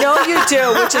labels. I know you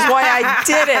do, which is why I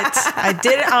did it. I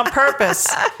did it on purpose.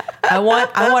 I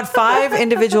want 5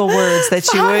 individual words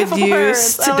that you would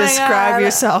use to describe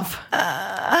yourself.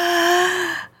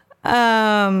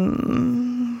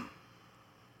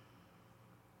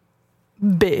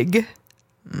 Big.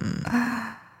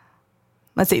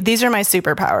 Let's see. These are my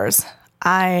superpowers.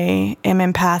 I am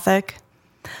empathic.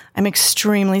 I'm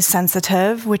extremely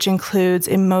sensitive, which includes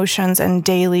emotions and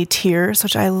daily tears,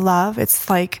 which I love. It's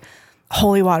like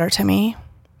holy water to me.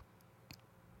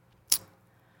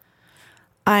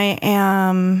 I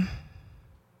am,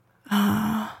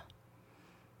 I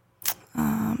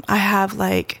have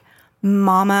like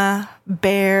mama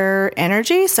bear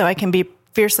energy, so I can be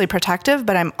fiercely protective,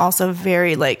 but I'm also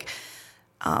very like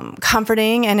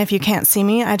comforting. And if you can't see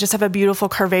me, I just have a beautiful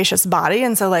curvaceous body.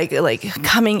 And so like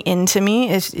coming into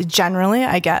me is generally,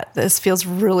 I get this feels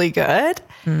really good.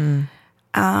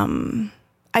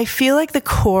 I feel like the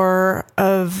core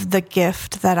of the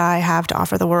gift that I have to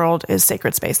offer the world is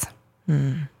sacred space.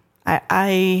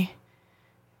 I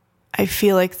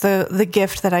feel like the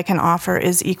gift that I can offer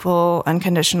is equal,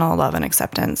 unconditional love and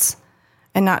acceptance.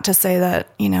 And not to say that,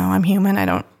 I'm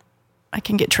human. I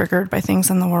can get triggered by things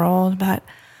in the world, but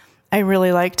I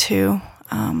really like to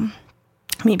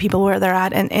meet people where they're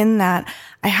at. And in that,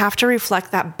 I have to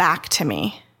reflect that back to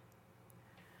me.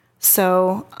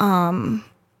 So,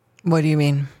 what do you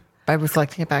mean by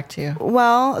reflecting it back to you?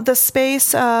 Well, the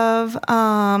space of,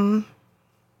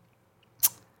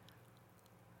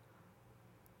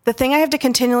 the thing I have to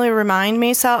continually remind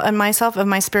myself of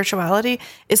my spirituality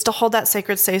is to hold that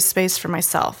sacred safe space for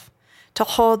myself, to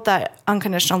hold that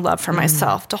unconditional love for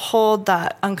myself, to hold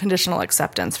that unconditional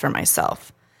acceptance for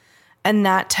myself. And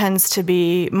that tends to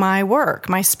be my work.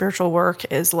 My spiritual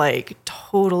work is like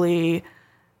totally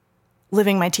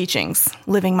living my teachings,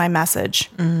 living my message,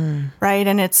 right?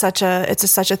 And it's such a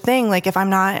thing. Like if I'm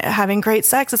not having great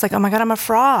sex, it's like, oh my God, I'm a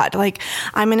fraud. Like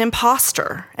I'm an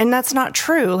imposter. And that's not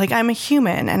true. Like I'm a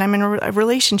human and I'm in a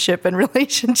relationship, and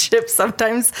relationships,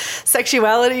 sometimes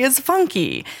sexuality is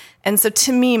funky. And so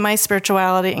to me, my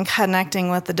spirituality and connecting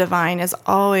with the divine is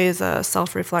always a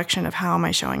self-reflection of how am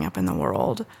I showing up in the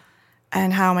world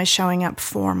and how am I showing up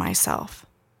for myself.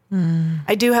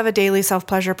 I do have a daily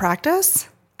self-pleasure practice.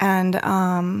 And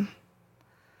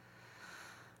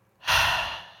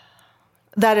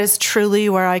that is truly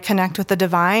where I connect with the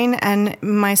divine. And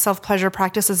my self-pleasure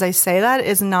practice, as I say that,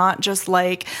 is not just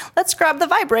like, let's grab the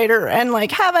vibrator and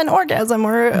like have an orgasm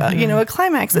or, a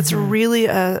climax. It's really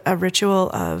a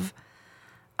ritual of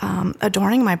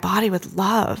adorning my body with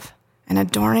love and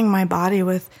adorning my body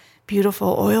with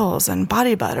beautiful oils and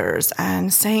body butters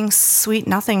and saying sweet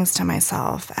nothings to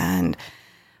myself and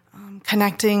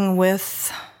connecting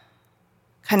with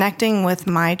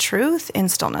my truth in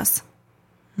stillness.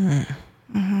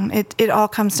 It all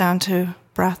comes down to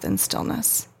breath and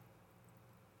stillness.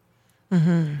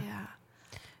 Yeah.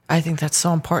 I think that's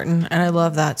so important, and I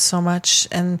love that so much.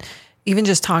 And even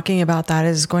just talking about that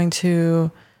is going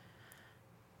to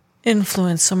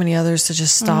influence so many others to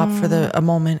just stop for a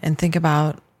moment and think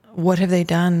about what have they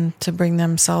done to bring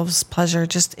themselves pleasure,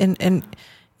 just in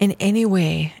any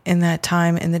way in that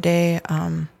time in the day.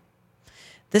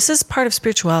 This is part of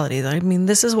spirituality. I mean,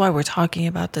 this is why we're talking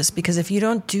about this, because if you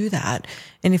don't do that,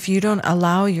 and if you don't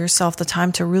allow yourself the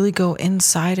time to really go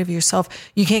inside of yourself,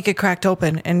 you can't get cracked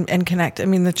open and connect. I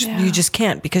mean, you just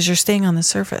can't, because you're staying on the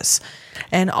surface.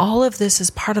 And all of this is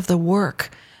part of the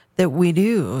work that we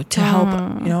do to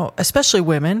help, especially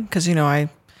women, because, I'm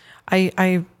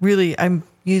aren't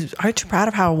you proud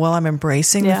of how well I'm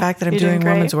embracing the fact that I'm doing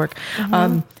women's work?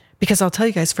 Because I'll tell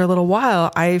you guys, for a little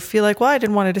while, I feel like, I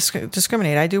didn't want to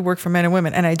discriminate. I do work for men and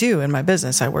women, and I do in my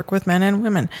business. I work with men and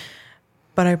women,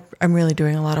 but I'm really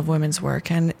doing a lot of women's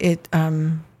work, and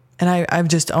I've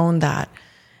just owned that.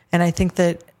 And I think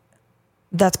that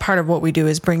that's part of what we do,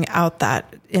 is bring out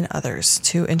that in others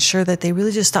to ensure that they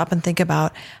really just stop and think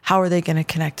about how are they going to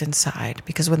connect inside?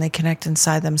 Because when they connect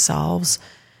inside themselves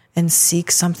and seek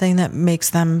something that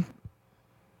makes them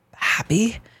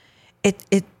happy,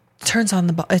 it turns on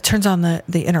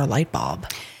the inner light bulb.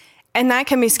 And that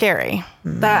can be scary.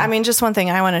 Just one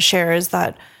thing I want to share is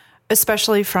that,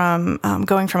 especially from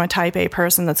going from a type A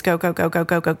person that's go, go, go, go,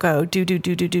 go, go, go,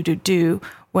 do,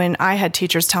 when I had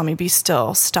teachers tell me, be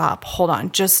still, stop, hold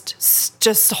on,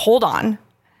 just hold on.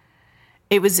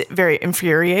 It was very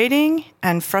infuriating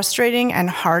and frustrating and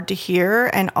hard to hear,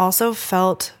 and also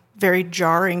felt very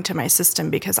jarring to my system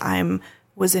because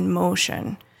was in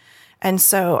motion. And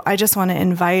so I just want to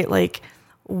invite, like,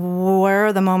 where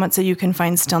are the moments that you can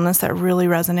find stillness that really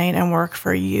resonate and work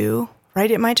for you, right?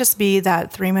 It might just be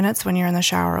that 3 minutes when you're in the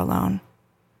shower alone,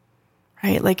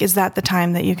 right? Like, is that the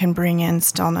time that you can bring in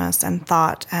stillness and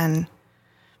thought and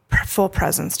full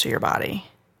presence to your body,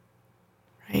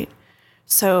 right?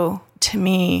 So to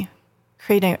me,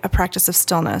 creating a practice of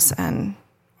stillness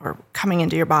or coming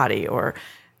into your body, or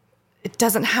it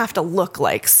doesn't have to look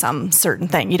like some certain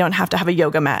thing. You don't have to have a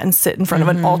yoga mat and sit in front of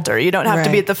an altar. You don't have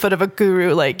to be at the foot of a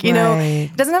guru. Like, you know,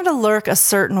 it doesn't have to look a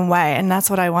certain way. And that's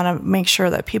what I want to make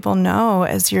sure that people know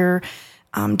as you're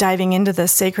diving into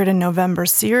this Sacred in November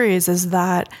series, is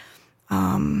that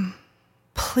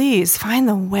please find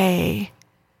the way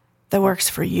that works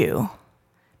for you,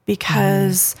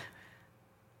 because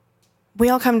we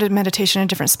all come to meditation in a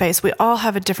different space. We all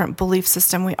have a different belief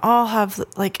system. We all have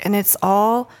and it's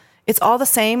all the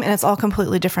same, and it's all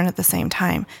completely different at the same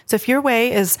time. So if your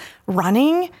way is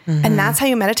running and that's how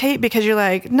you meditate because you're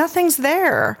like, nothing's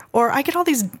there, or I get all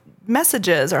these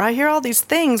messages, or I hear all these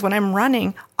things when I'm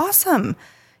running, awesome.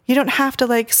 You don't have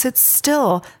to sit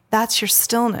still. That's your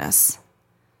stillness.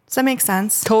 Does that make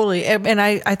sense? Totally. And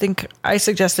I think I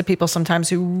suggest to people sometimes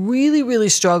who really, really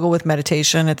struggle with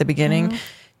meditation at the beginning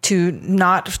to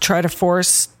not try to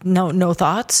force no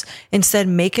thoughts. Instead,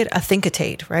 make it a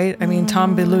thinkitate, right? I mean,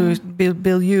 Tom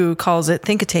Bilyeu calls it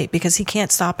thinkitate because he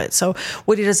can't stop it. So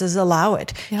what he does is allow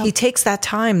it. Yep. He takes that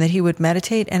time that he would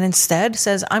meditate and instead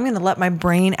says, I'm going to let my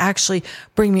brain actually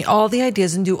bring me all the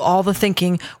ideas and do all the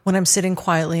thinking when I'm sitting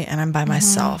quietly and I'm by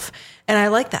myself. And I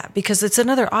like that because it's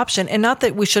another option. And not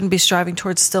that we shouldn't be striving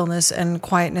towards stillness and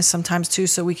quietness sometimes too,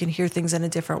 so we can hear things in a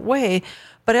different way.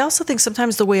 But I also think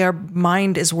sometimes the way our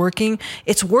mind is working,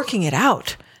 it's working it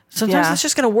out. Sometimes it's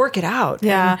just going to work it out.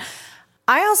 Yeah.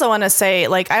 I also want to say,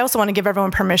 I also want to give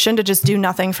everyone permission to just do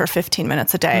nothing for 15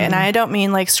 minutes a day. And I don't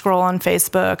mean scroll on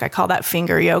Facebook. I call that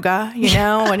finger yoga,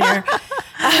 when you're,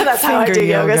 that's how I do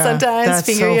yoga sometimes. That's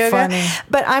finger so yoga. Funny.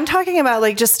 But I'm talking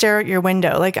about just stare at your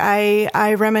window.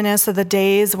 I reminisce of the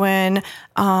days when,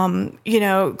 Grandma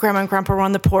and Grandpa were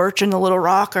on the porch in the little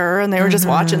rocker and they were just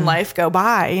watching life go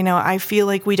by. I feel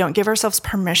like we don't give ourselves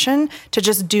permission to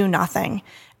just do nothing.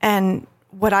 And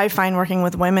what I find working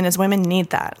with women is women need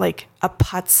that, a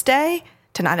putz day,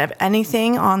 to not have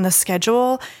anything on the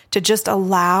schedule, to just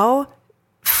allow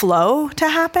flow to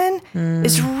happen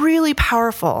is really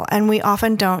powerful. And we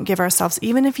often don't give ourselves,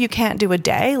 even if you can't do a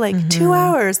day, 2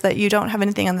 hours that you don't have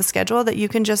anything on the schedule, that you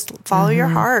can just follow your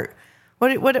heart.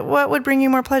 What would bring you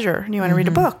more pleasure? You want to read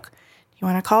a book? You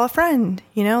want to call a friend?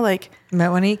 You might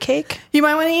want to eat cake. You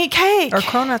might want to eat cake. Or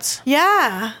cronuts.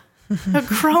 Yeah.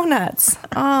 Cronuts.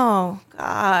 Oh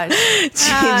God.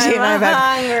 Gigi and I've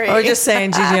had, I was just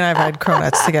saying, Gigi and I've had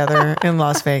cronuts together in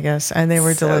Las Vegas and they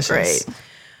were delicious. Great.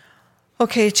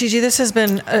 Okay, Gigi, this has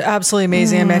been absolutely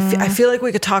amazing. I mean, I feel like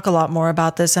we could talk a lot more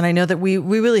about this, and I know that we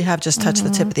really have just touched the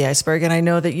tip of the iceberg, and I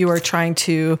know that you are trying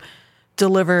to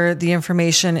deliver the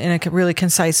information in a really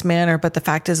concise manner, but the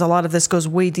fact is a lot of this goes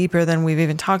way deeper than we've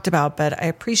even talked about, but I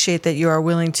appreciate that you are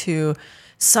willing to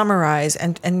summarize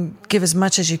and give as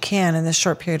much as you can in this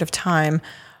short period of time.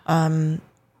 I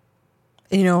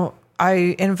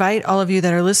invite all of you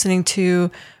that are listening to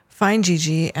find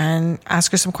Gigi and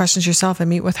ask her some questions yourself and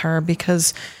meet with her,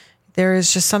 because there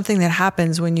is just something that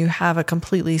happens when you have a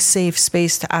completely safe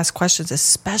space to ask questions,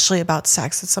 especially about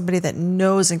sex. It's somebody that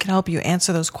knows and can help you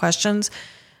answer those questions.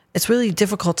 It's really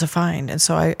difficult to find. And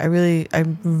so I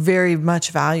very much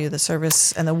value the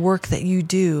service and the work that you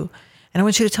do. And I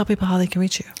want you to tell people how they can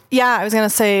reach you. Yeah, I was going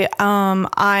to say, I'm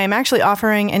actually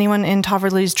offering anyone in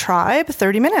Taverly's tribe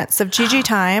 30 minutes of Gigi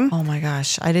time. Oh my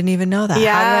gosh, I didn't even know that.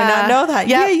 Yeah. How did I not know that?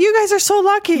 Yeah, you guys are so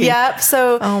lucky. Yep.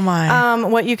 So, oh my.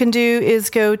 What you can do is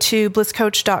go to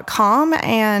blisscoach.com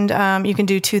and you can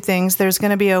do two things. There's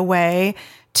going to be a way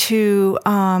to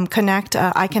connect.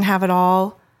 I Can Have It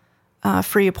All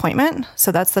free appointment.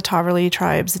 So that's the Taverly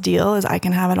Tribe's deal, is I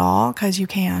can have it all, because you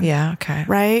can. Yeah. Okay.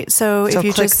 Right. So if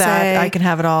you click just that, say, I can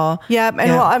have it all. Yep.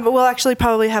 And we'll actually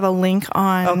probably have a link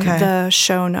on the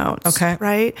show notes. Okay.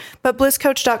 Right. But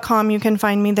blisscoach.com, you can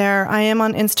find me there. I am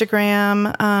on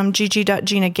Instagram,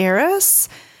 gigi.gina Garris.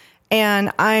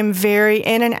 And I'm very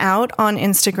in and out on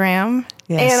Instagram.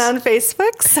 Yes. and on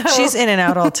Facebook. So She's in and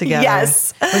out altogether.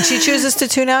 Yes. When she chooses to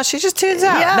tune out, she just tunes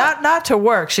out. Yeah. Not to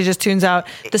work. She just tunes out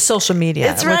the social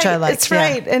media, It's right. which I like. It's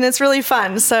right. And it's really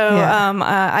fun. So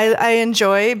Yeah. I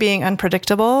enjoy being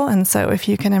unpredictable. And so if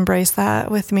you can embrace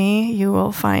that with me, you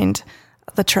will find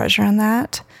the treasure in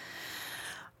that.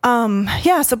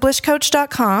 So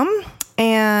blishcoach.com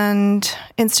and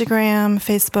Instagram,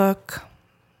 Facebook,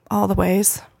 all the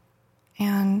ways.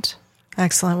 And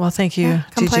Excellent. Well, thank you,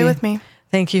 come play Gigi. with me.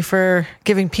 Thank you for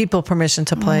giving people permission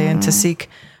to play and to seek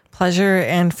pleasure,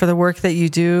 and for the work that you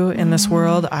do in this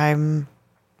world. I'm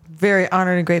very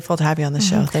honored and grateful to have you on the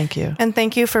show. Thank you. And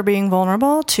thank you for being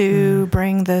vulnerable to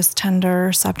bring this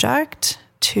tender subject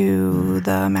to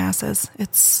the masses.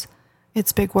 It's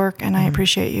big work, and I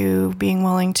appreciate you being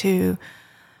willing to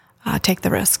take the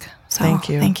risk. So Thank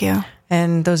you. Thank you.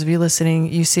 And those of you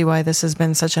listening, you see why this has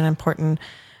been such an important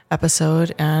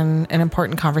episode and an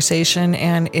important conversation.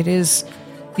 And it is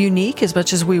unique as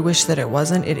much as we wish that it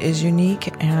wasn't. It is unique.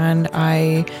 And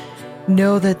I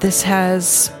know that this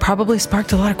has probably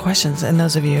sparked a lot of questions in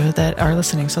those of you that are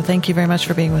listening. So thank you very much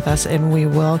for being with us, and we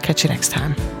will catch you next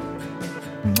time.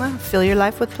 Well, fill your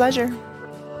life with pleasure.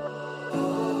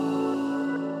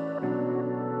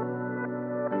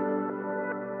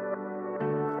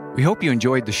 We hope you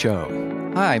enjoyed the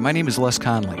show. Hi, my name is Les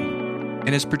Conley, and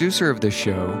as producer of this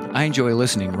show, I enjoy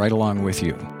listening right along with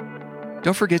you.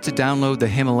 Don't forget to download the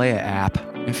Himalaya app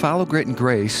and follow Grit and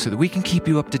Grace so that we can keep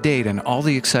you up to date on all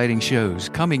the exciting shows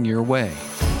coming your way.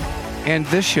 And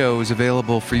this show is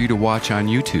available for you to watch on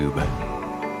YouTube.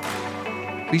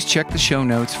 Please check the show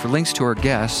notes for links to our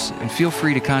guests and feel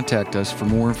free to contact us for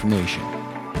more information.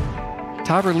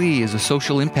 Tabor Lee is a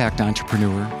social impact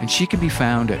entrepreneur, and she can be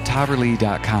found at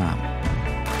taborlee.com.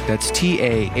 That's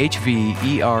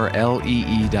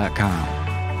TAHVERLEE.com.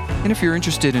 And if you're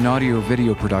interested in audio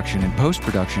video production and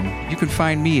post-production, you can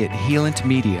find me at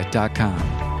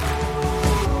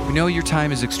healantmedia.com. We know your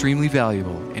time is extremely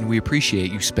valuable, and we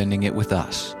appreciate you spending it with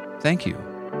us. Thank you.